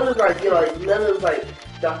none of us like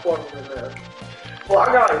that far from him. Well, I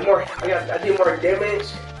did more damage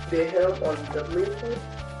than him on the movie part.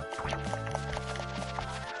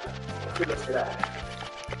 Let's see that.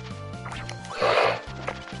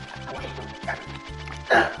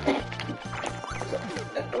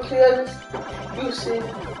 You see.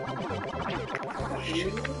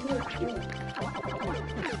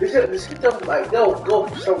 This hit them like they'll go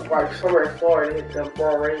somewhere far and hit them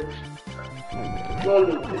far range.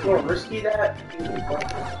 It's more risky that.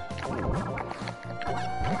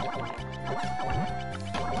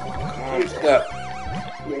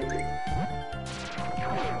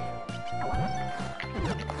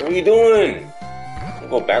 What are you doing? I'll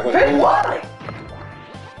go backwards. Hey, why?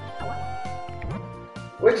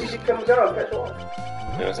 Wait till she comes down, that's why.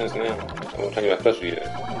 Yeah, since now. I'm trying to get special yet.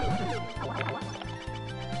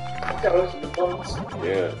 That was the boss.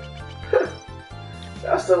 Yeah.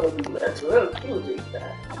 That's still would be mental. He would eat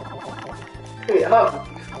that. Yeah.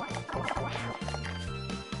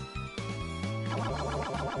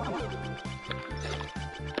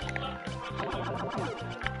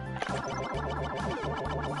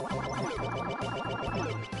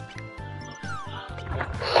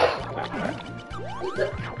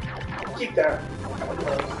 Keep that.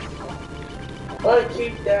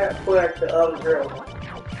 Keep that for like the other girl.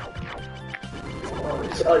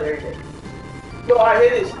 Oh, there you go. No, I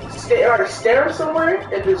hit it. I stare somewhere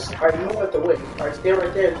and just I move out the way. I stay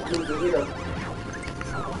right there and do the hit him.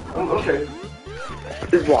 Okay.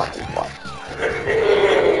 Just watch.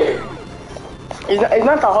 It's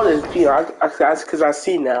not the hardest, you know. That's because I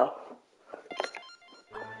see now.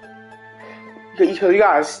 You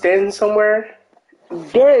gotta stand somewhere,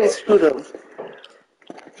 then shoot them.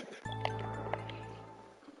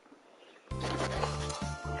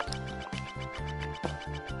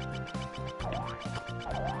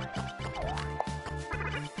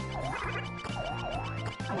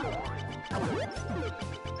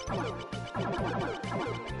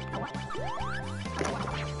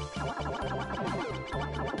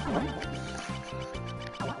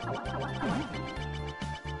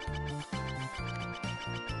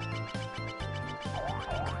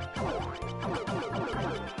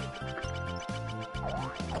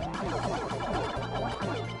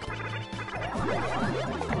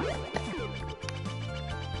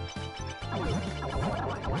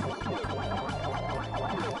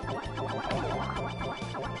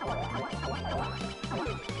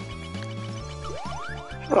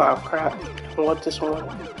 Oh crap, I want this one.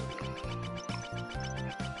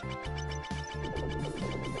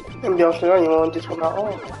 And be honest, I don't even want this one at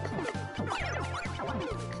all.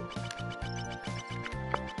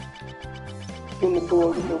 In the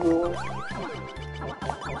blue one.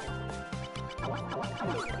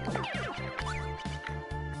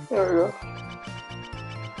 There we go.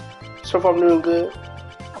 So far I'm doing good.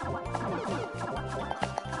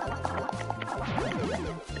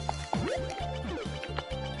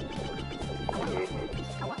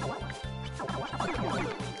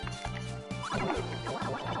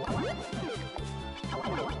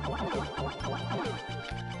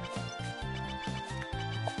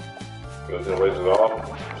 Goes and raises off.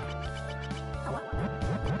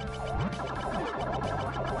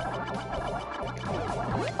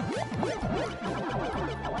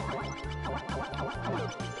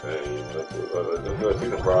 Hey, let's do a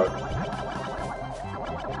chicken frog.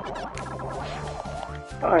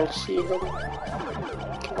 Alright, see him.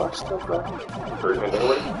 Keep our stuff up. First one thing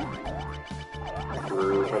ready?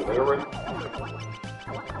 First one thing ready?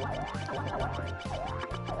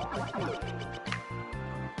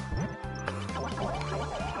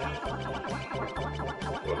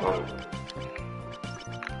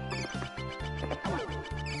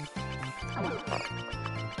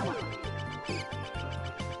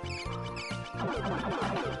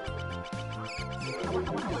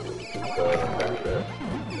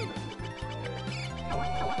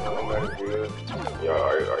 Yeah,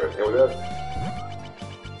 are you okay with that?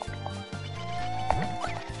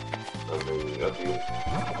 I mean, up to you.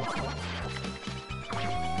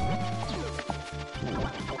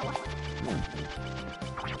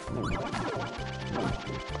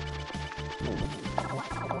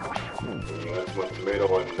 That's one tomato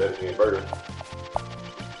and that's me burger.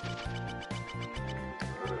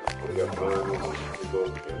 We got fun.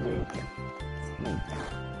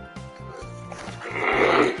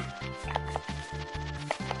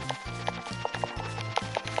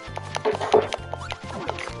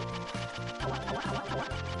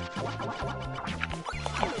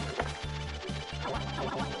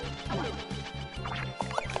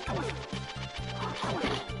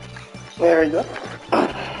 There we go.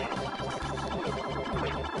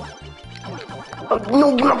 Oh, no,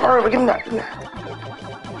 not hurry, get that.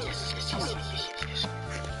 Yes.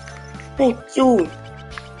 Thank you.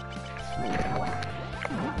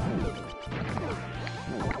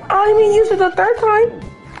 I didn't even use it the third time.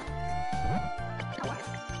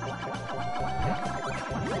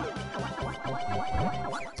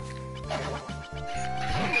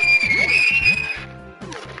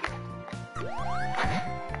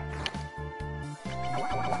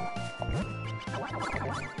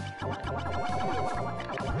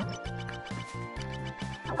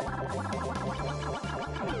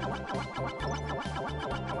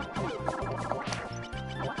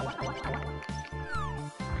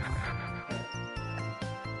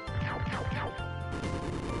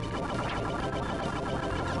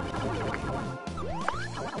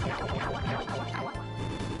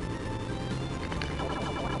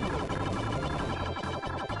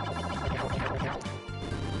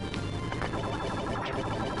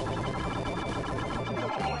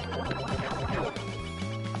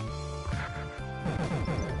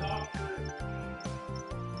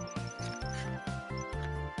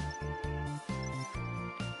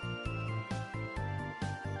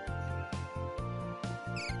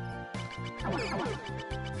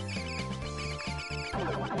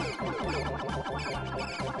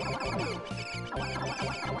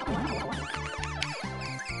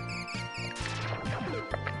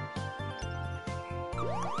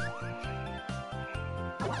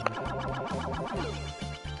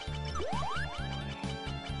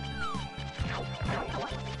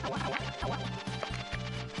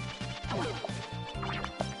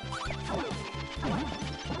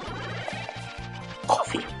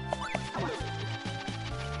 Coffee.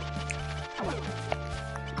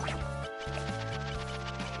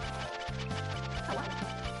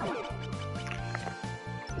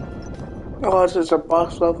 Oh, this is a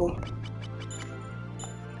boss level.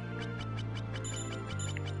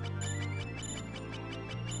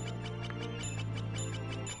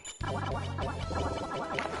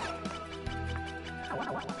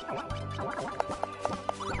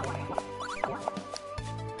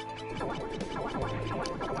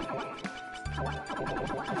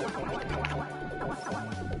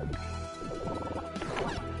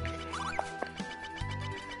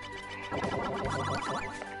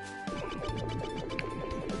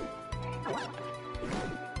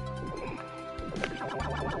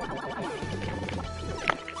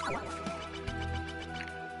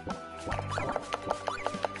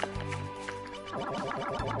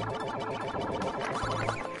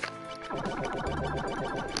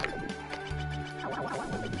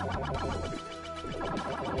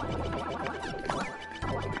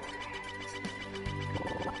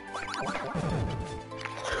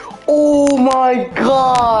 Oh my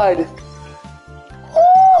god!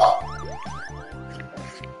 Oh!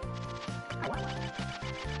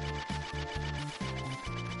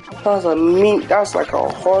 That's a meat, that's like a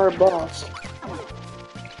hard boss.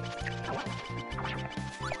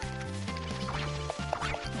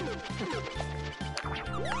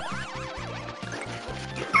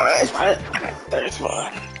 That's fine. That's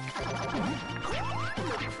fine.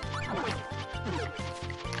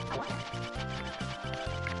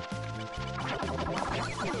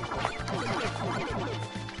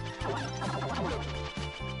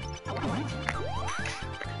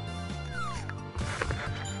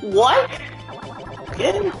 What?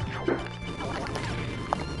 Get him.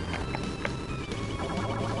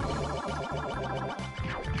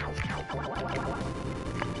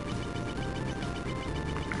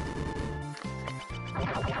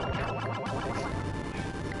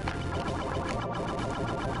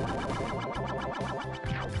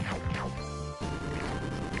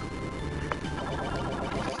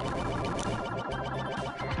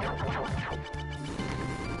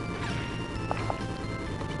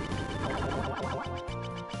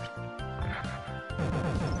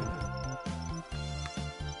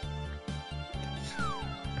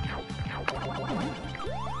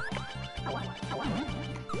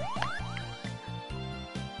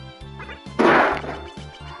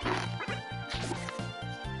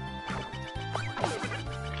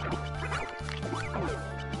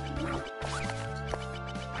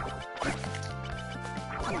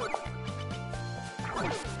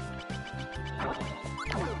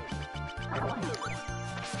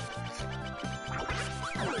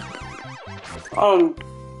 I'm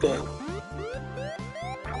dead.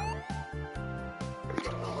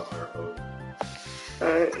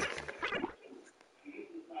 Alright.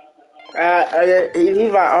 He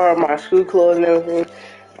bought all my school clothes and everything.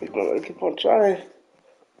 I'm gonna keep on trying.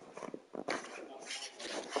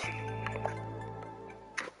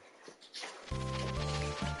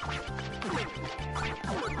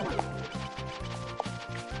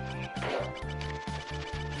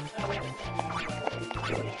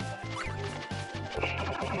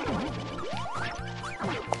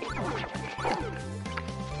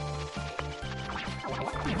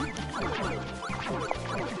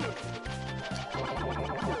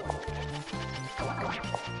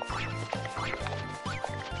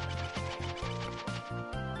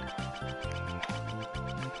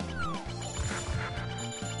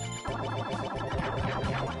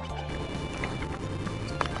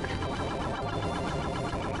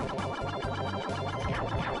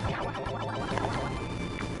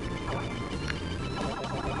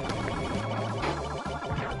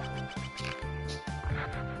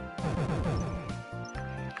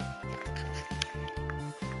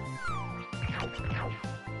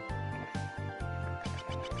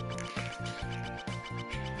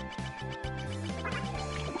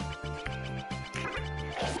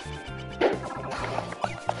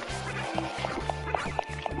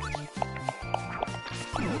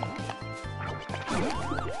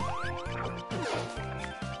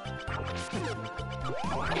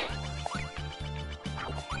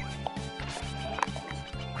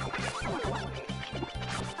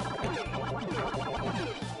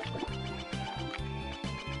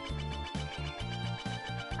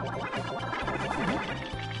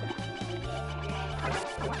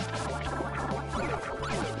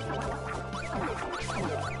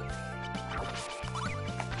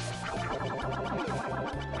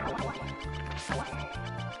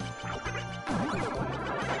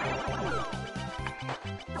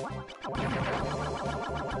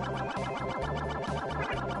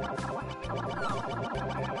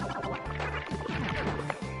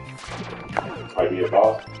 Might be a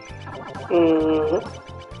boss.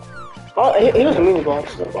 Oh, he was a mini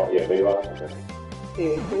boss. Yeah, mini boss. Okay.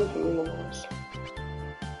 Yeah, he was a mini boss.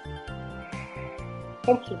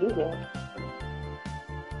 I'm to do that.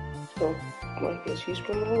 So, I guess he's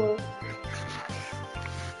from the world.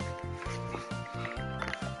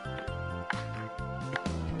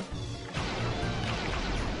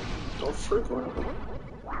 Don't freak out.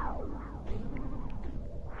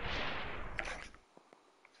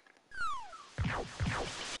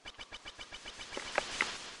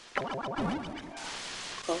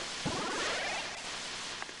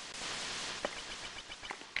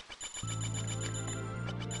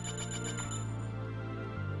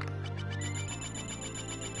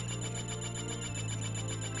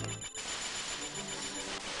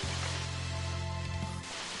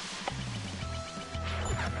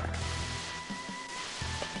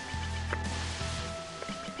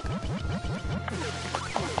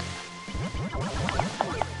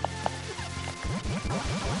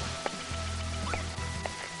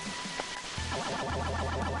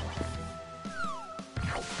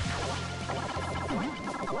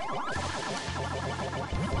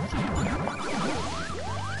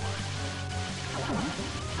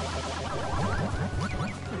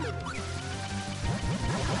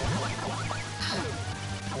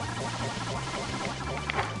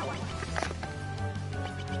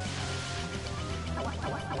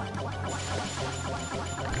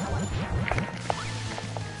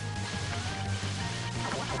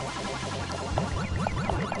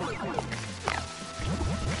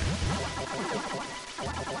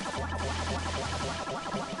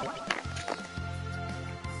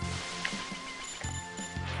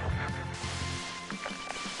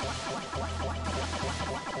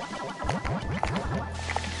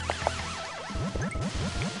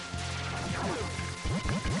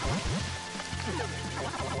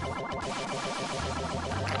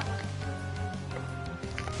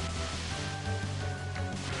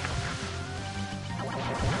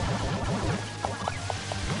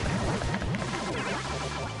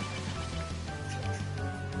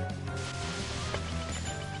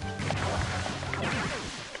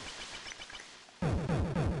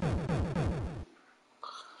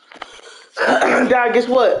 Dad, guess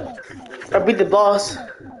what? I beat the boss.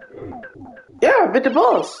 Yeah, I beat the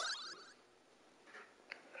boss.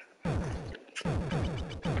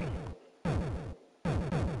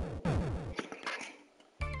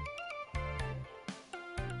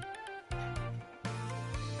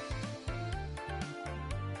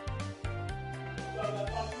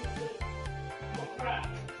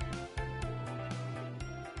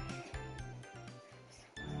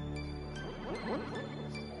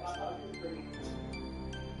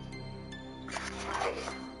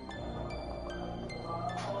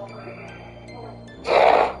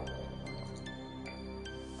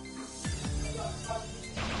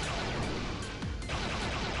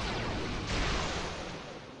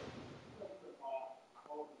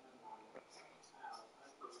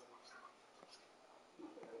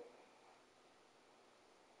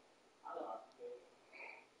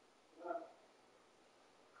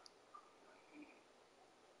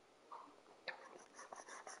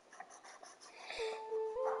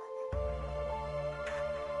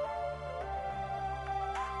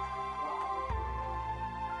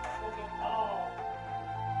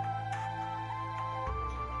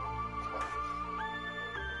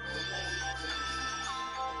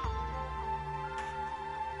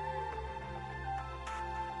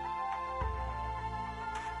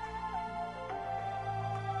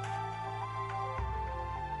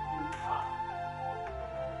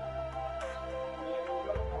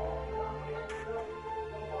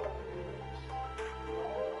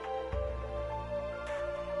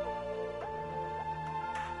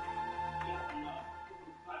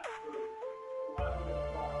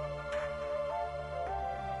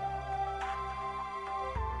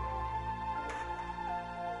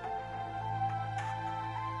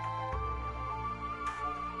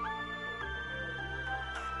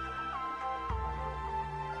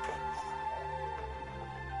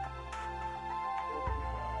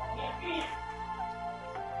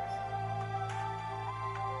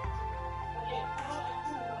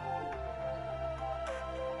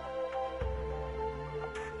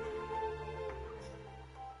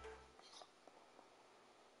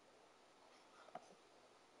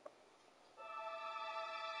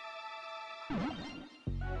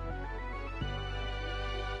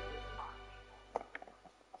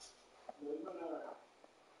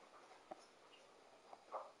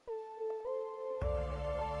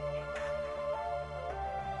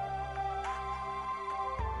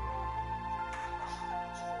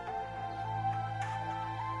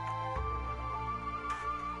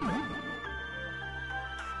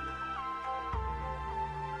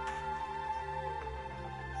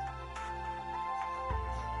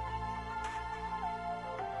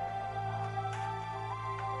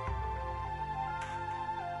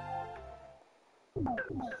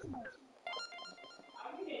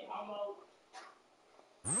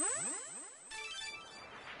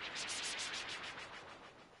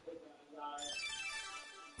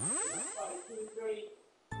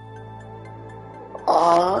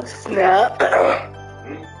 Aw, snap.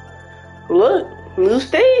 Look, new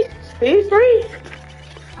stage. Stage 3.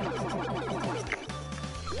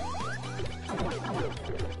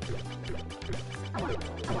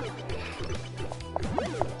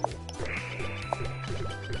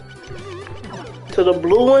 So the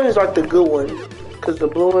blue one is like the good one. Because the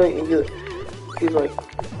blue one, he's like...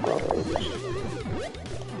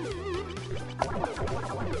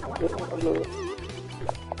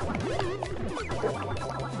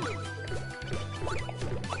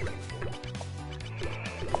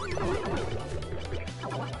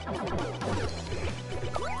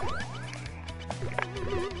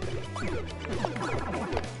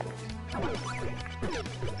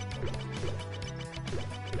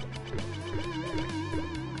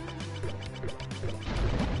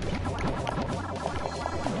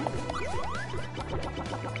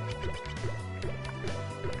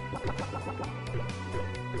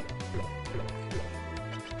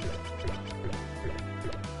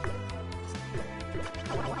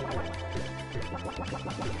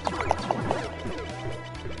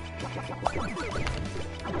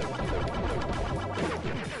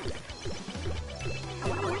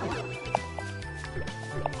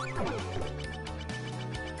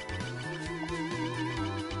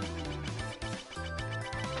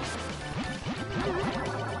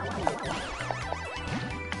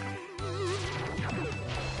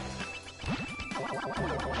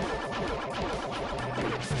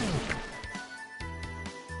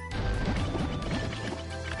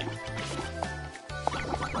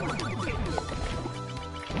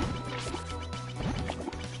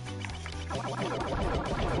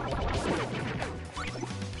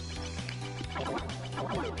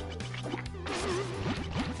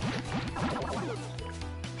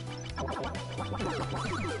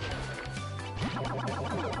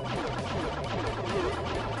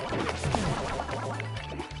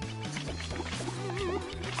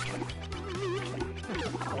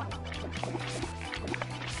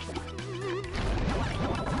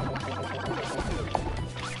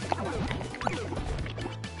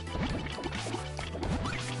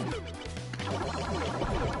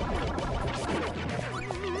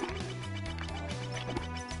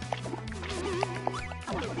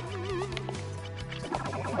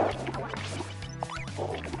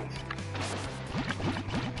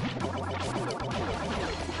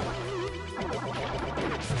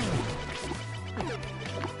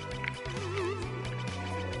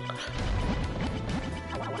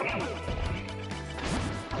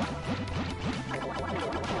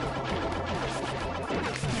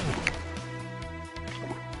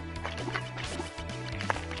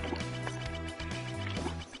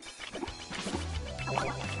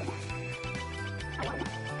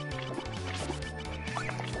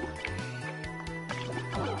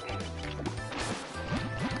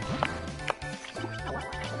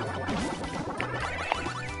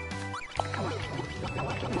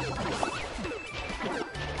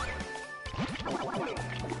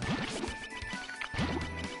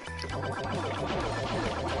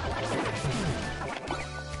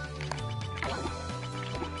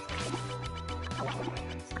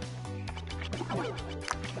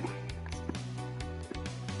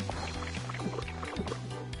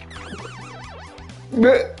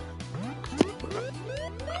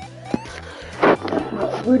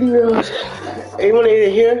 Videos. Hey, you wanna end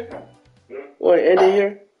it here? Wanna end it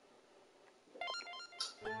here?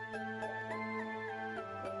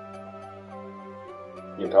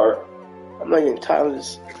 You tired? I'm not getting tired of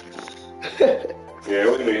this. Yeah,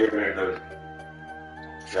 we're gonna hear man.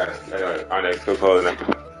 Yeah, our next cook closing.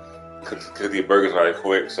 Cook these burgers right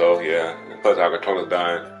quick. So yeah, plus our controller's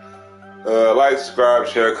dying. Like, subscribe,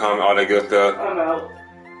 share, comment, all that good stuff. I'm out.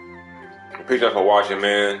 Appreciate y'all for watching,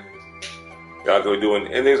 man. Y'all go doing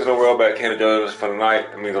anything in the world but can't judge us for the night.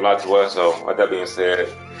 It means a lot to us. So with that being said,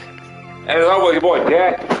 and as always, your boy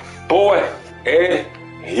Dad, Boy, and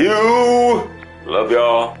you. Love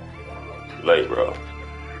y'all. Late, bro.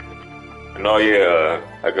 And oh yeah,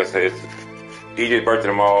 like I said, it's DJ's birthday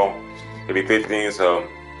tomorrow. He'll be 15, so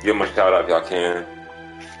give him a shout out if y'all can.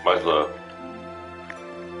 Much love.